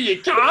second. No,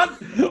 you can't.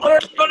 I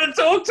don't know who to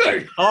talk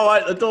to. Oh,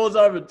 wait, the door's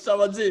open.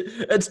 Someone's here.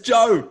 It's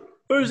Joe.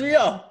 Who's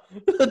here?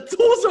 The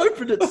door's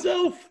opened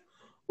itself.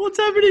 What's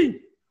happening?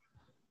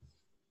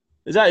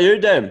 Is that you,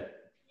 Dan?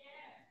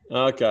 Yeah.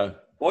 Okay.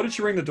 Why did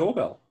she ring the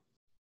doorbell?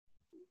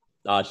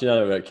 She didn't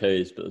have her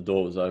keys, but the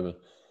door was open.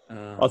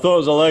 I thought it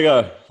was a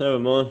Lego. Never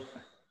mind.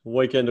 The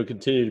weekend will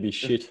continue to be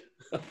shit.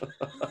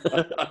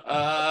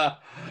 I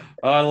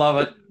love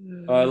it.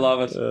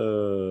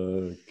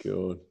 Oh,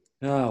 God.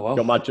 Oh, well.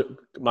 Got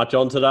much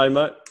on today,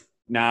 mate?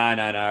 No.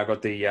 I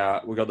got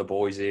we got the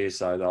boys here,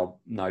 so they'll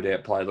no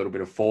doubt play a little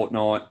bit of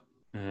Fortnite.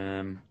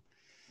 And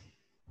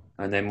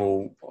then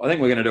I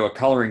think we're going to do a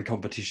colouring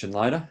competition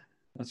later.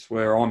 That's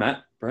where I'm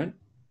at, Brent.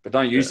 But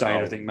don't you say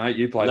anything, mate.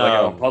 You play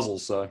Lego and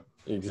puzzles, so.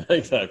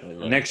 Exactly.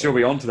 Mate. Next you'll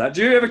be on to that.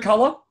 Do you ever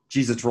colour?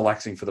 Jeez, it's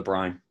relaxing for the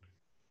brain.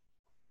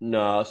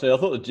 No, see, I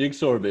thought the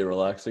jigsaw would be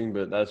relaxing,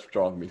 but that's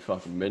driving me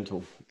fucking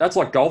mental. That's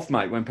like golf,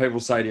 mate. When people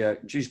say to you,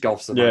 geez,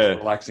 golf's the most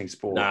relaxing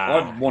sport.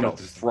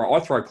 I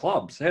throw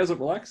clubs. How's it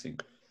relaxing?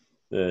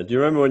 Yeah. Do you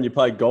remember when you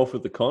played golf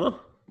with the Connor?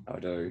 I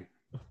do.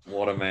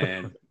 What a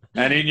man.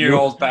 And he knew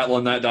I was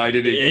battling that day,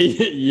 didn't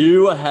he?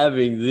 You were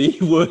having the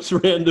worst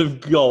round of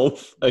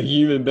golf a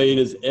human being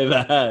has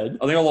ever had.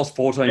 I think I lost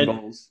 14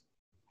 balls.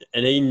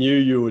 And he knew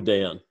you were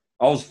down.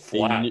 I was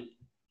flat.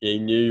 He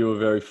knew you were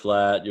very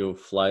flat. You were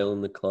flailing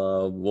the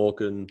club,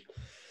 walking,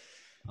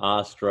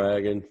 ass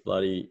dragging,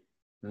 bloody.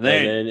 And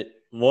then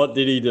what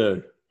did he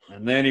do?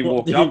 And then he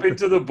walked up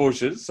into the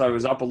bushes. So it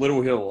was up a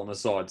little hill on the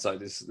side. So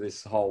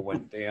this hole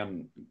went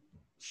down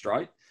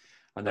straight.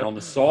 And then on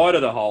the side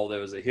of the hole,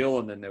 there was a hill,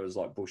 and then there was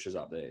like bushes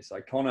up there. So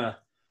Connor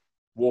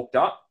walked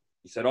up.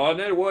 He said, I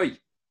need a wee.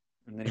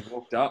 And then he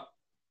walked up,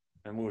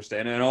 and we were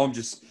standing, and I'm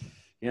just,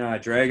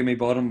 dragging me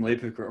bottom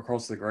lip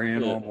across the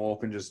ground. I'm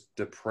walking just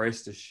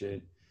depressed as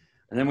shit.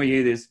 And then we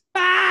hear this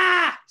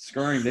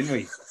scream, didn't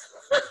we?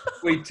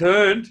 We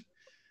turned,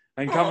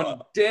 and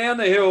coming down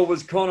the hill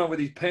was Connor with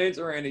his pants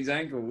around his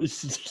ankles.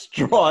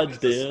 Strides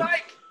down.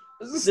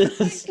 There's a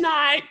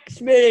snake.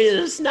 Smitty,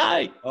 there's a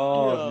snake.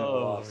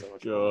 Oh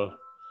God.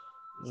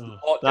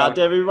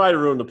 Dave, you might have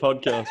ruined the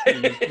podcast.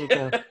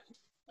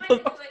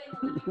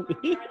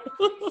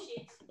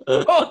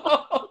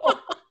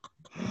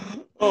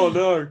 Oh,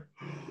 no.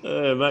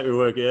 Make me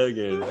work out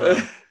again.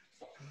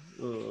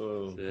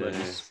 Make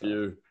me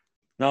spew.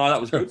 No,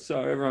 that was good. So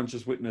everyone's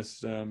just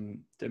witnessed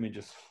Demi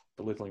just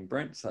belittling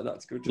Brent. So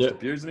that's good. Just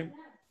abusing him.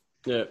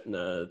 Yeah,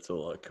 no, it's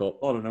all right. Cop.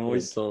 A lot of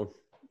noise.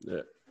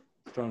 Yeah.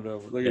 Trying to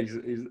look.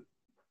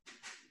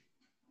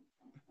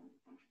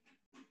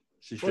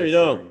 He's what are you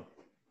doing?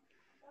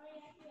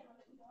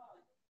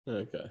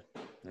 Okay.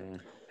 Yeah.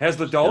 How's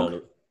the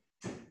dog?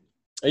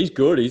 He's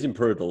good. He's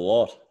improved a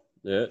lot.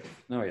 Yeah.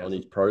 No, he hasn't. On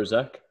his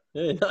Prozac.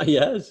 Yeah, no, he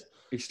has.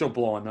 He's still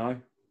blind, though.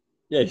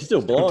 Yeah, he's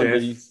still blind.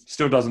 But he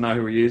still doesn't know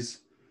who he is.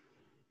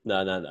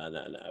 No.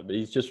 But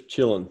he's just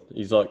chilling.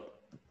 He's like...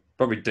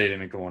 Probably dead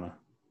in a corner.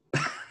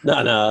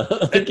 No.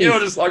 And you're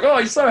just like,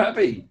 he's so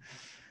happy.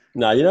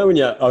 No, you know when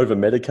you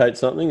over-medicate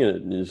something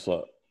and it just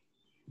like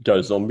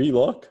goes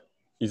zombie-like?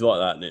 He's like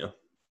that now.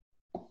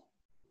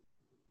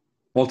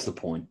 What's the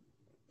point?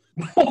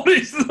 What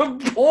is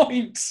the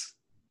point?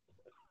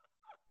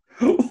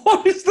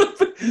 What is the...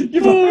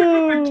 You've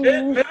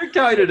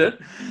over-medicated it,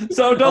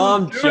 so it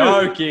doesn't I'm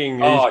joking.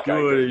 He's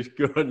good. He's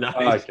good. No,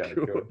 he's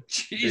good.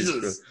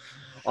 Jesus.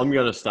 I'm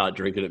going to start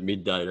drinking at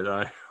midday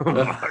today. I'm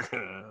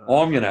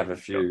going to have a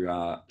few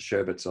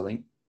sherbets, I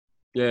think.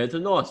 Yeah, it's a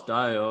nice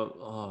day.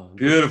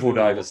 Beautiful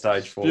day for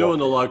stage 4. Viewing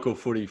the local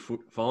footy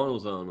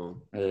finals going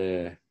on.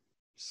 Yeah,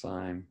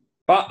 same.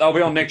 But they'll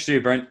be on next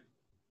year, Brent.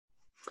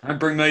 Don't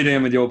bring me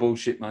down with your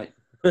bullshit, mate.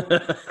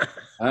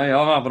 Hey,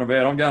 I'm up and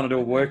about. I'm going to do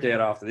a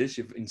workout after this.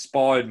 You've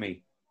inspired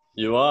me.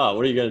 You are?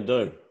 What are you going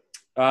to do?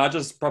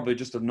 Probably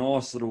just a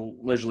nice little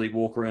leisurely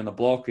walk around the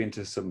block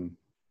into some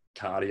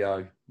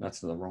cardio. That's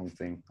the wrong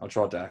thing. I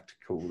tried to act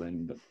cool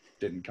then, but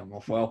didn't come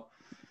off well.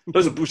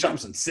 Those are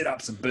push-ups and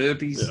sit-ups and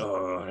burpees.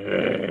 Oh,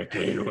 yeah,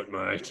 can you do it,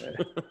 mate?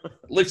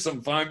 Lift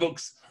some phone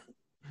books.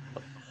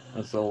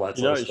 That's all that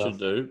You know sort what of you stuff. should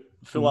do?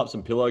 Fill up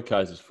some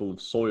pillowcases full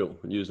of soil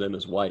and use them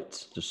as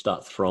weights. Just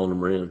start throwing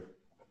them around.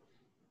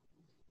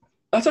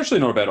 That's actually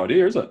not a bad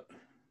idea, is it?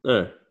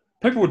 Yeah.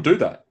 People would do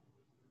that.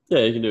 Yeah,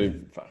 you can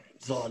do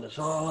side to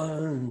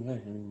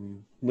side,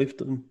 lift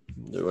them,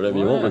 do whatever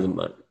you want with them,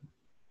 mate.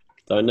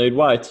 Don't need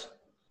weights.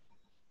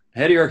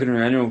 How do you reckon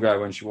Rhiannon will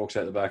go when she walks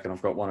out the back and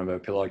I've got one of her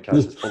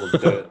pillowcases full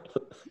of dirt?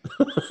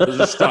 She'll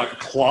just start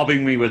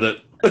clubbing me with it.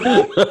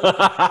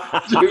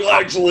 She'll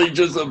actually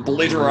just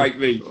obliterate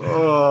me.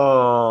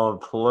 Oh,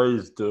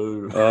 please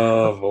do.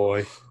 Oh,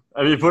 boy.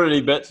 Have you put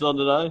any bets on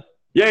today?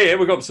 Yeah,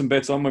 we've got some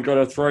bets on. We've got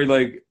a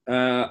 3-leg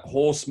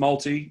horse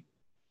multi.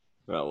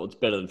 Well, it's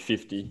better than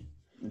 50.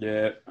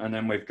 Yeah, and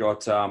then we've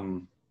got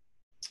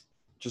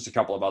just a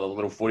couple of other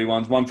little footy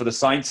ones. One for the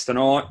Saints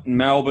tonight in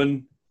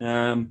Melbourne.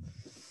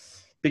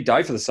 Big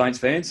day for the Saints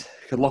fans.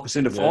 Could lock us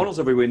into finals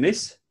if we win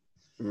this.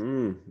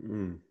 Bombers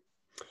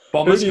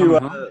coming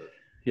home.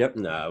 Yep.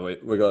 No,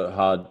 we got a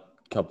hard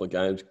couple of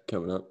games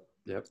coming up.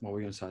 Yep. What were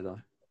we going to say,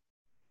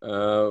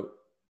 though?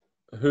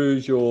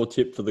 Who's your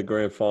tip for the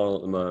grand final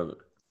at the moment?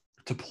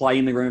 To play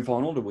in the grand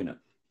final or to win it?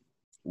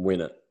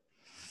 Win it.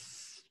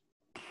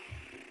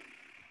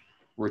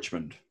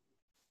 Richmond.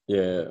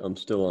 Yeah, I'm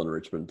still on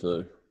Richmond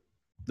too.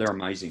 They're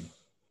amazing.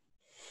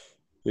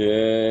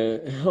 Yeah.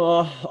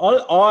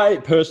 I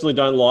personally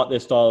don't like their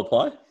style of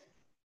play.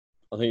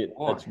 I think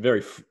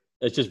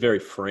it's just very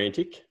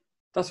frantic.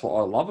 That's what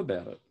I love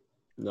about it.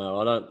 No,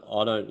 I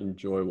don't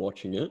enjoy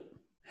watching it.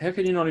 How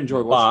can you not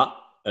enjoy watching it?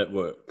 But it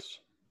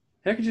works.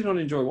 How could you not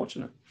enjoy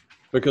watching it?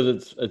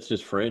 Because it's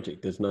just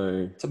frantic. It's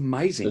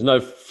amazing. There's no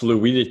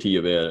fluidity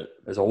about it.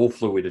 There's all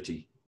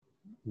fluidity.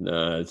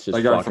 No, it's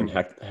just fucking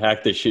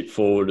hack their shit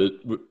forward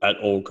at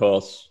all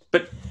costs.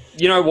 But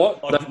you know what?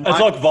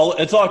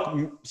 It's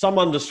like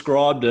someone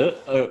described it.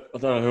 I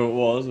don't know who it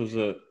was.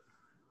 It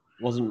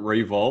wasn't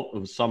Revolt. It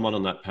was someone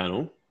on that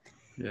panel.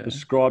 Yeah.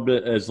 Described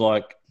it as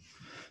like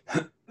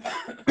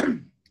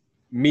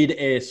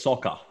mid-air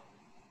soccer.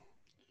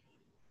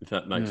 If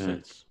that makes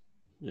sense.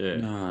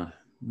 Yeah.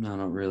 No,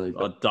 not really.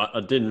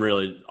 I didn't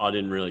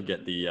really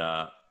get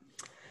the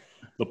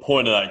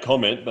point of that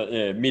comment, but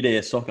yeah,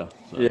 mid-air soccer.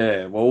 So.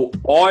 Yeah, well,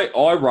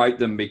 I rate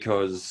them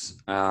because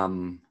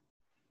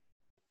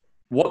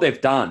what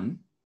they've done,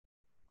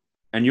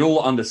 and you'll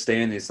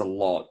understand this a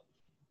lot,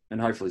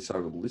 and hopefully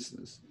so will the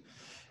listeners,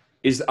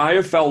 is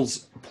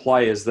AFL's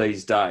players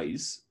these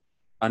days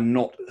are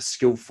not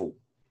skillful.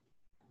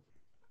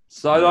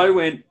 So they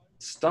went,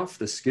 stuff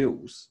the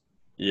skills.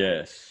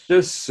 Yes.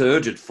 Just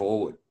surge it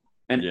forward.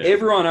 And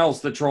everyone else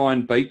that try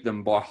and beat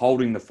them by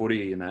holding the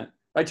footy and that,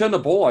 they turn the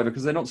ball over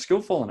because they're not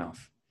skillful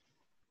enough.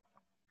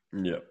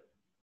 Yep.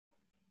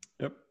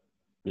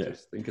 Yeah.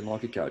 Just thinking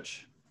like a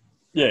coach.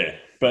 Yeah,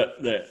 but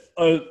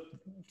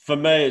for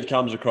me, it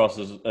comes across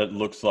as it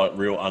looks like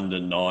real under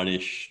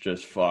 9-ish,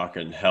 just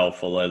fucking hell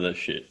for leather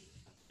shit.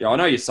 Yeah, I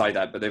know you say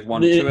that, but they've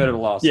won 2 out of the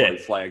last 3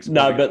 flags.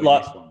 No, but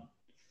like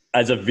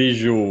as a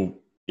visual,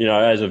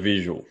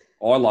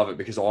 I love it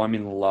because I'm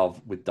in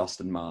love with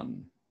Dustin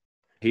Martin.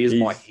 He's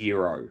my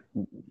hero.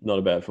 Not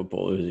a bad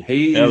footballer, is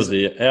he? How's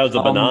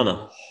the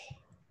banana?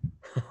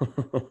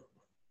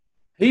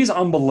 He's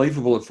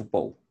unbelievable at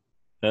football.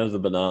 How's the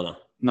banana?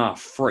 Nah,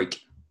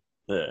 freak.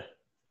 Yeah.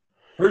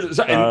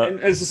 And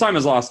it's the same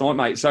as last night,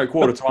 mate. So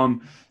quarter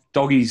time,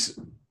 doggies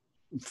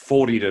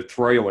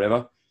 40-3 or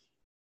whatever.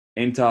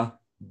 Enter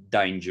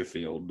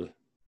Dangerfield.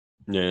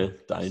 Yeah,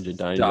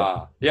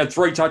 danger. He had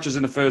 3 touches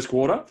in the first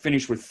quarter,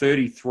 finished with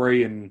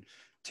 33 and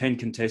 10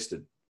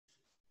 contested.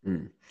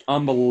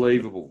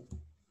 Unbelievable.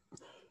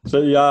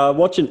 So,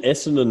 watching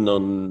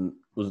Essendon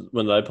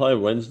when they play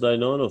Wednesday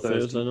night or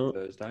Thursday night?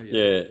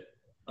 Thursday,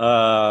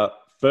 yeah.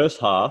 First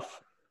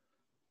half,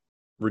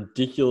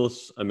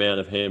 ridiculous amount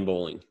of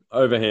handballing,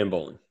 over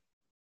handballing.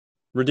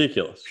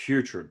 Ridiculous.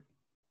 Putrid.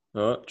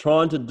 All right,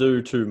 trying to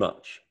do too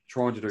much.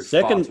 Far too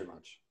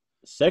much.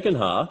 Second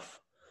half,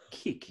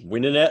 kick.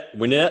 Winning out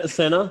the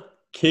centre,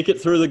 kick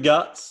it through the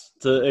guts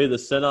to either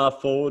centre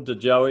forward to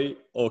Joey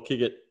or kick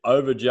it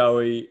over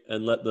Joey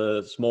and let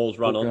the Smalls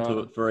run onto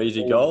it for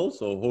easy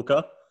goals or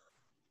hooker.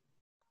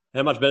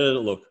 How much better did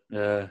it look?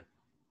 Yeah.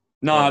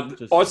 No,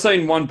 I've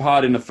seen one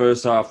part in the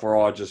first half where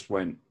I just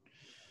went.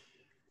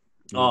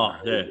 Oh,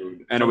 yeah.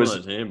 And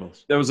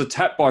there was a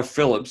tap by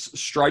Phillips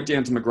straight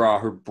down to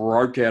McGrath who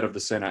broke out of the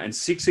centre. And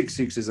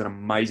 666 is an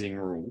amazing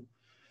rule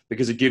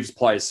because it gives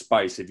players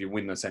space if you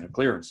win the centre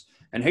clearance.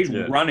 And he's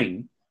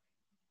running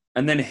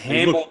and then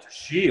handballed to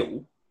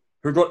Shield,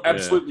 who got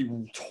absolutely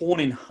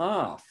torn in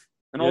half.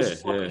 And I was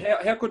just like,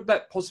 how could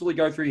that possibly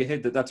go through your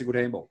head that that's a good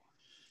handball?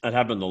 It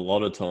happened a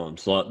lot of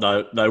times. Like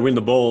they win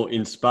the ball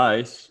in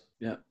space.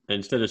 Yeah. And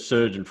instead of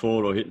surging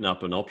forward or hitting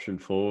up an option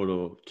forward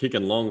or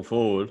kicking long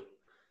forward,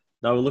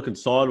 they were looking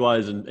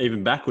sideways and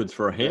even backwards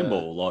for a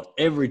handball, like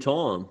every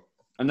time.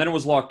 And then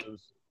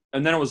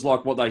it was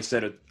like what they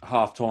said at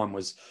halftime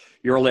was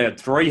you're allowed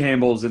 3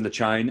 handballs in the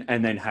chain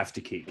and then have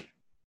to kick.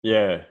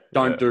 Yeah.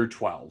 Don't do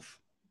 12.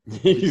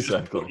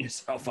 Exactly. Put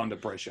yourself under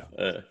pressure.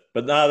 Yeah.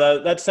 But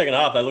no, that second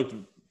half,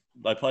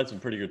 they played some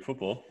pretty good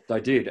football. They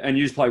did. And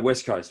you play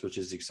West Coast, which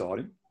is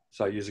exciting.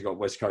 So you got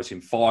West Coast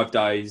in 5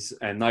 days,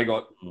 and they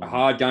got a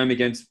hard game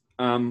against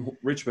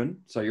Richmond.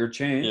 So you're a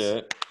chance.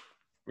 Yeah.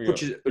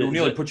 It'll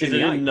nearly put you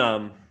in the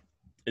 8.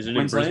 Is it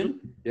Queensland? in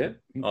Brisbane? Yeah.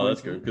 Oh,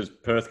 that's good, because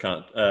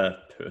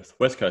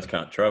West Coast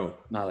can't travel.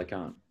 No, they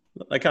can't.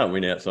 They can't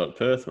win outside of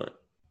Perth, mate.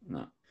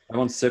 No. They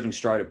won 7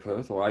 straight at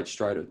Perth or 8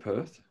 straight at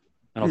Perth.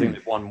 And I think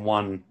they've won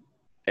 1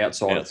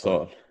 outside.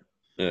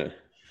 Yeah.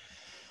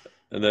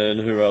 And then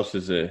who else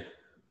is there?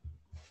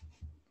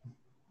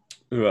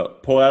 Who else?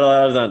 Port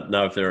Adelaide, I don't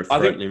know if they're a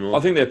threat anymore. I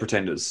think they're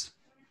pretenders.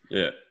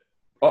 Yeah.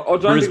 I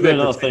don't think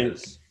they're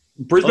pretenders.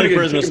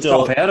 Brisbane are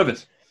still out of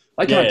it.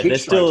 They can't kick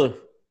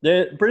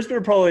straight. Brisbane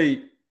are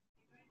probably,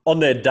 on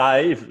their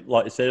day,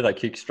 like you said, if they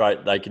kick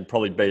straight, they can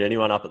probably beat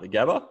anyone up at the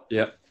Gabba.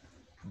 Yeah.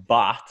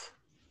 But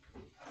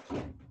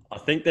I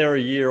think they're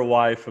a year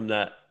away from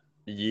that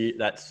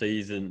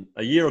season,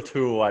 a year or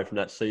 2 away from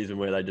that season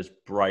where they just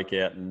break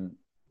out and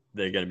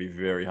they're going to be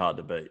very hard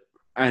to beat.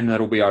 And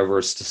that'll be over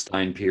a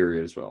sustained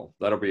period as well.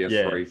 That'll be a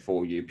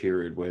 3-4 year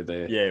period where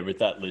they're... Yeah, with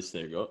that list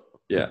they've got.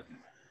 Yeah.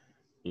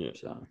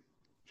 So,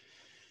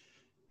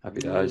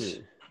 happy days.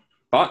 Yeah.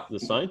 But... The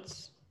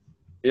Saints?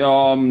 Yeah,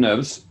 I'm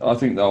nervous. I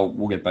think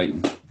we'll get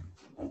beaten.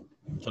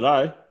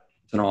 Tonight,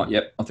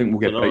 yep. I think we'll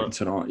get beaten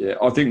tonight, yeah.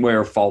 I think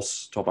we're a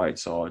false top 8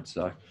 side,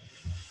 so...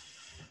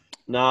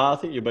 Nah, I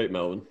think you beat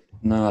Melbourne.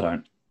 No, I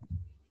don't.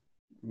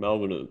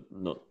 Melbourne are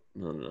not...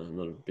 No, I'm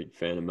not a big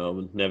fan of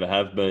Melbourne. Never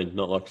have been.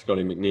 Not like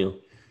Scotty McNeil.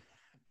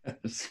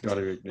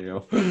 Scotty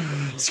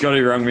McNeil.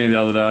 Scotty rang me the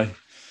other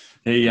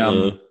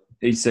day.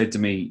 He said to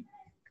me,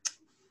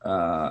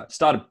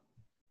 started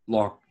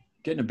like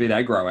getting a bit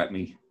aggro at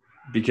me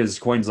because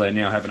Queensland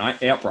now have an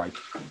outbreak.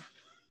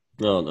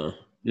 Oh, no.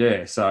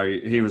 Yeah, so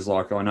he was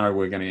like, I know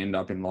we're going to end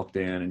up in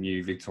lockdown and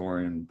you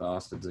Victorian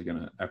bastards are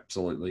going to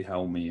absolutely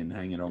hell me and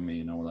hang it on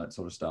me and all that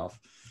sort of stuff.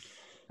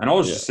 And I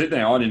was just sitting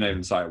there. I didn't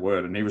even say a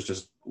word. And he was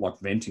just like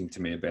venting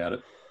to me about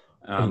it.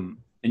 And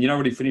you know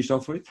what he finished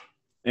off with?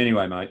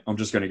 Anyway, mate, I'm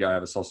just going to go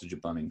have a sausage at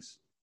Bunnings.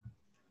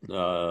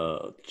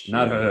 Not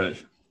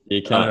hurt.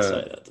 You can't say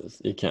that.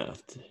 You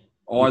can't.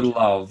 I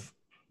love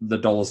the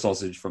dollar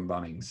sausage from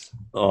Bunnings.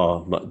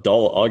 Oh,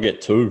 $1. I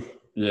get 2.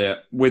 Yeah,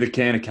 with a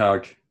can of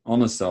Coke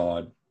on the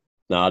side.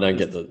 No, I don't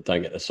get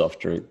the soft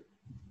drink.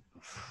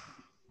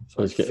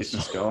 So let's get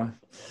this guy.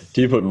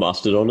 Do you put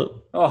mustard on it?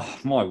 Oh,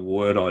 my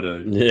word, I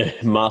do. Yeah,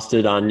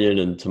 mustard, onion,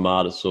 and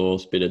tomato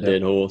sauce, bit of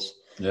dead horse.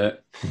 Yeah.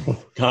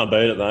 Can't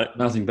beat it, mate.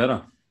 Nothing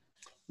better.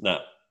 No.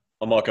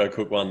 I might go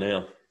cook one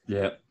now.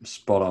 Yeah,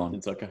 spot on.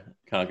 It's okay.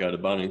 Can't go to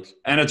Bunnings.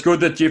 And it's good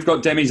that you've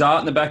got Demi's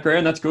art in the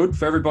background. That's good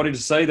for everybody to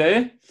see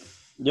there.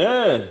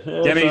 Yeah.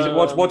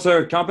 Demi's, what's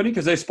her company?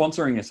 Because they're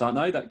sponsoring us, aren't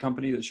they? That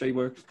company that she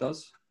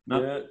does?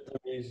 No? Yeah,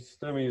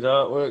 Demi's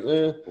artwork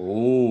there.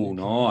 Oh,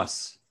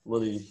 nice.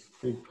 Bloody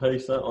big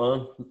piece, that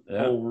one.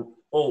 Yeah.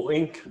 All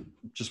ink.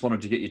 Just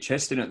wanted to get your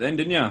chest in it then,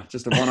 didn't you?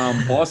 Just a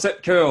one-arm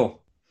bicep curl.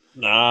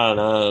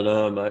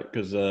 No, mate,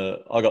 because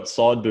I got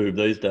side boob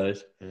these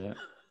days. Yeah.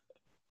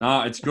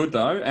 No, it's good,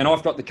 though. And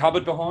I've got the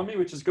cupboard behind me,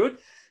 which is good.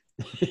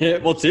 Yeah,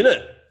 what's in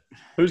it?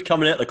 Who's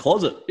coming out the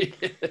closet? I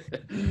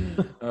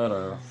don't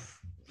know.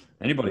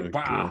 Anybody.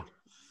 Wow.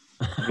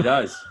 Happy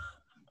days.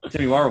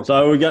 Timmy Worrell.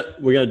 So we're going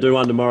to do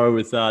one tomorrow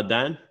with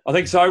Dan? I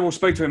think so. We'll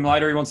speak to him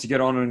later. He wants to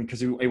get on because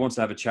he wants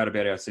to have a chat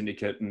about our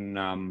syndicate and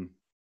I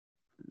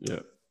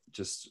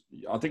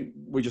think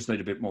we just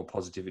need a bit more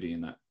positivity in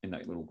that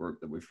little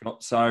group that we've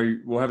got. So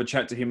we'll have a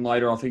chat to him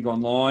later, I think,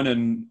 online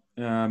and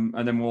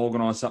then we'll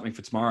organise something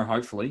for tomorrow,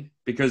 hopefully,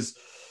 because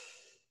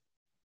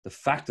the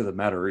fact of the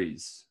matter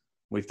is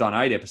we've done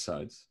 8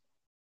 episodes.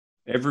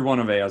 Every one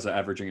of ours are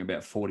averaging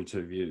about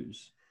 42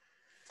 views.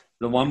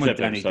 The one with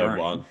Danny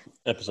Green.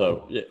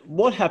 Yeah.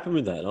 What happened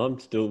with that? I'm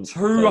still...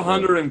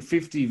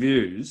 250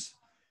 views.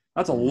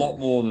 That's a lot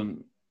more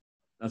than...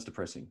 That's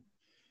depressing.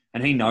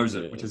 And he knows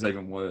it, which is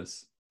even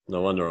worse.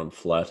 No wonder I'm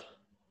flat.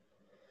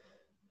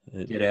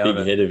 Get out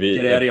of it.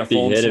 Get out of your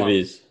form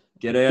slump.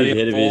 Get out of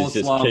your form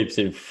slump. Just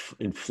keeps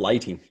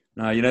inflating.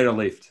 No, you need a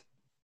lift.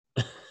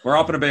 We're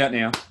up and about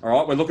now. All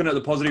right, we're looking at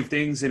the positive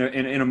things. In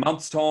a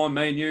month's time,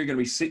 me and you are going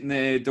to be sitting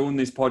there doing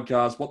this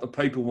podcast, what the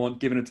people want,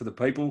 giving it to the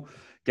people.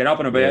 Get up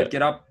and about.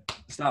 Get up.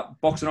 Start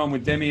boxing on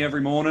with Demi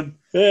every morning.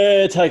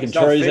 Yeah, taking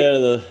trees out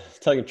of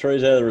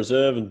the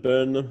reserve and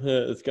burning them.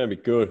 Yeah, it's going to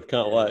be good.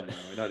 Can't wait.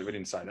 No, we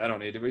didn't say that on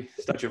here, did we?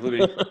 Statue of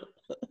Liberty.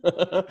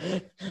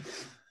 That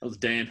was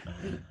Dan.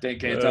 Dan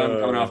Canton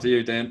coming after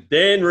you, Dan.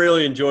 Dan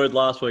really enjoyed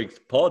last week's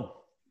pod.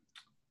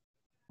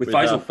 With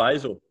Faisal.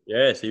 Faisal.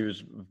 Yes, he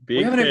was a big fan.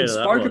 We haven't even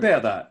spoke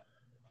about that.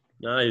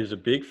 No, he was a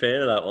big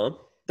fan of that one.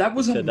 That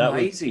was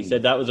amazing. He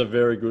said that was a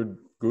very good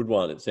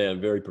one. It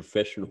sounded very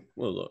professional. I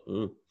was like,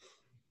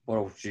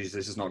 well, geez,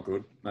 this is not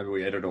good. Maybe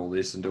we edit all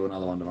this and do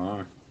another one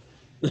tomorrow.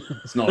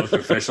 It's not as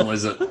professional,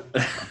 is it?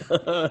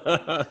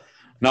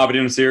 No, but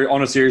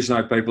on a serious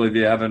note, people, if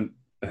you haven't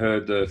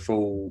heard the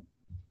full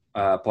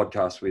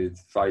podcast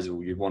with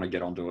Faisal, you'd want to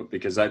get onto it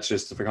because that's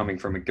just coming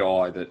from a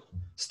guy that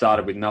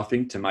started with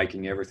nothing to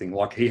making everything.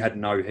 Like he had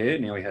no hair,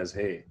 now he has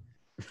hair.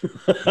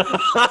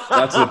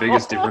 That's the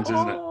biggest difference,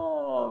 isn't it?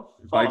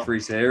 Paid for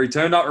his hair. He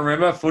turned up,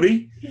 remember,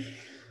 footy?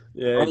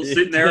 Yeah. I was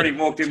sitting there and he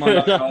walked in my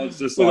night and I was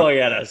just like...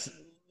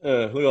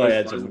 Look like he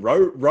had some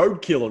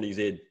roadkill on his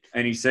head.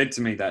 And he said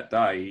to me that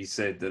day, he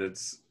said that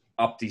it's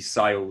upped his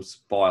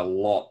sales by a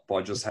lot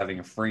by just having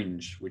a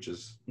fringe, which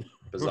is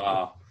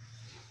bizarre.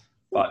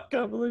 But I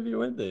can't believe you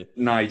went there.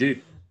 No, he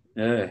did.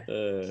 Yeah.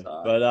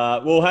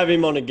 But we'll have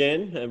him on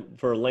again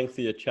for a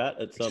lengthier chat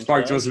at some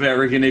Spoke to us about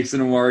Ricky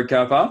Nixon and Warwick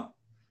Kappa.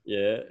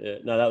 Yeah.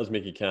 No, that was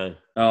Mickey Kane.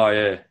 Oh,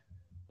 yeah.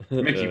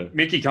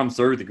 Mickey comes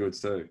through with the goods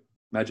too.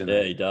 Imagine that.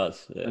 Yeah, he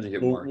does. Yeah.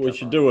 We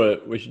should do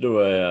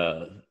do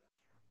a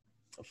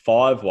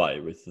 5-way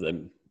with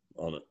them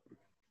on it.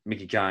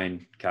 Mickey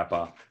Kane,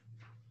 Kappa,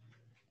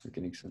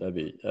 Ricky Nixon.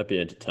 That'd be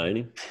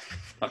entertaining.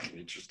 Fucking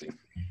interesting.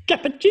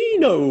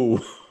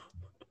 Cappuccino.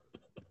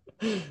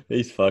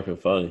 He's fucking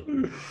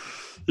funny.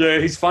 Yeah,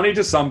 he's funny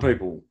to some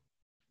people.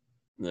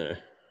 Yeah.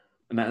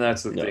 And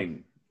that's the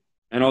thing.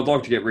 And I'd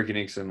like to get Ricky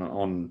Nixon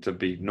on to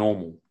be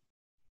normal.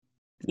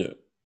 Yeah.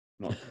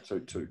 Not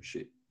too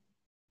shit.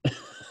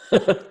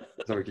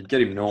 So we could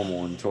get him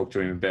normal and talk to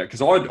him about...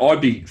 Because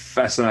I'd be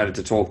fascinated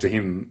to talk to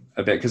him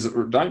about... Because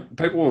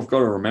people have got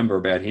to remember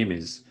about him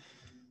is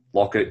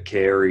Lockett,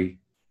 Carey,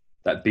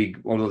 that big...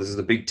 Well, this is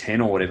the Big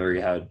 10 or whatever he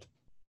had.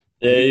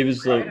 Yeah, he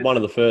was one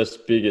of the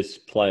first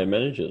biggest player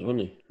managers,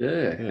 wasn't he?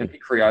 Yeah, and he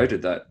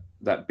created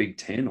that Big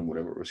 10 or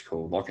whatever it was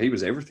called. Like, he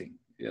was everything.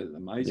 Yeah,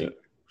 amazing. Yeah.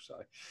 So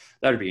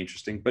that'd be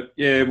interesting. But,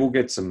 yeah, we'll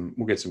get some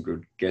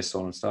good guests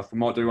on and stuff. We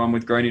might do one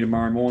with Greenie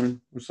tomorrow morning.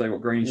 We'll see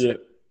what Greenie said.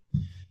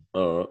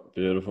 All right,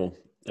 beautiful.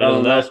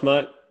 Anything else,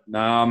 mate? No,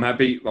 I'm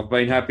happy. I've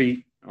been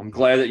happy. I'm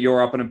glad that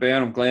you're up and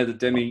about. I'm glad that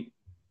Demi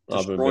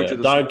destroyed you.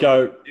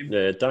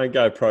 Don't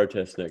go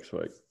protest next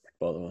week,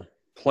 by the way.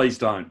 Please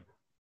don't.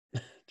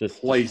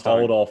 Just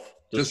hold off.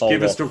 Just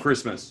give us till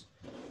Christmas.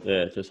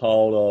 Yeah, just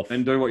hold off.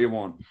 And do what you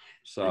want.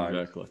 So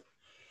exactly.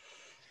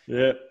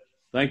 Yeah.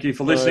 Thank you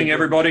for listening,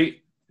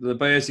 everybody. The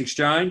BS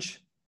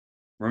Exchange.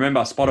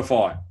 Remember,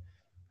 Spotify.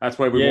 That's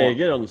where we want. Yeah,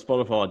 get on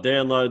Spotify.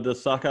 Download the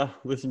sucker.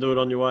 Listen to it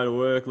on your way to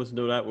work. Listen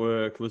to it at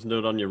work. Listen to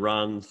it on your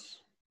runs.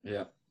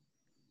 Yeah.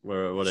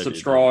 Whatever.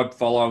 Subscribe,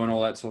 follow, and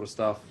all that sort of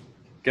stuff.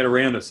 Get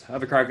around us.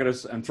 Have a crack at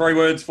us. And 3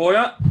 words for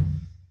you.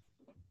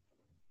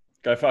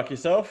 Go fuck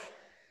yourself.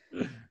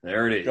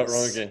 There it is. Got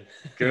wrong again.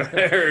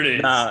 There it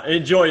is.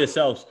 Enjoy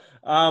yourselves.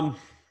 What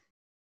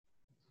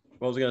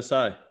was I going to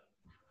say?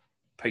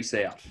 Peace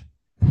out.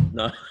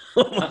 No, I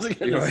wasn't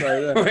going to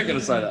say that. I wasn't going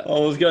to say that. I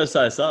was going to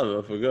say something.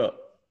 I forgot.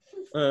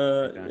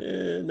 Okay.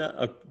 Yeah,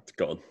 no, it's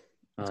gone.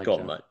 It's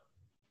gone, mate.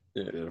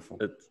 Yeah. Beautiful.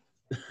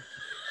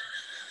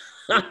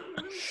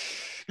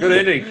 Good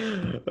ending.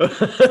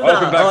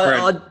 Welcome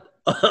back, Brent.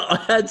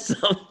 I had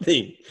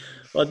something.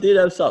 I did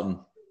have something.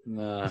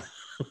 No,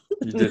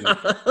 you didn't.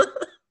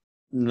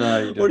 No,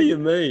 you didn't. What do you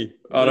mean?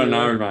 I don't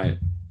know, mate.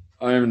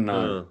 I don't even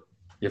know.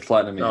 You're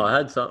flattening me. No, I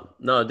had something.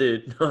 No, I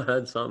did. I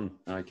had something.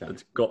 Okay.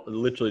 It's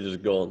literally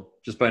just gone.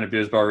 Just been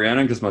abused by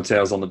Rhiannon because my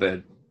towel's on the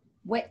bed.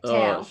 Wet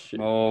towel.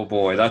 Oh,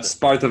 boy. That's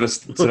both of us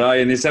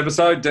today in this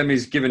episode.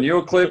 Demi's giving you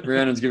a clip.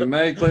 Rhiannon's giving me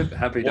a clip.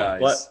 Happy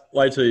days.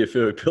 Wait till you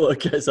fill a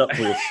pillowcase up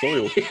full of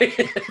soil.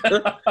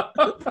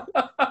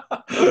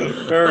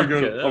 Very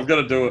good. Okay, I've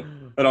got to do it.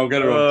 And I'll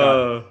get it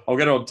on tape. I'll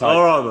get it on tape.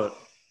 All right, mate.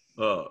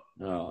 Oh.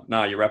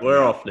 No, you're wrapping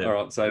We're off now.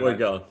 All right, we're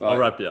going. I'll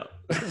wrap you up.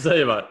 See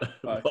you, mate.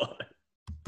 Bye.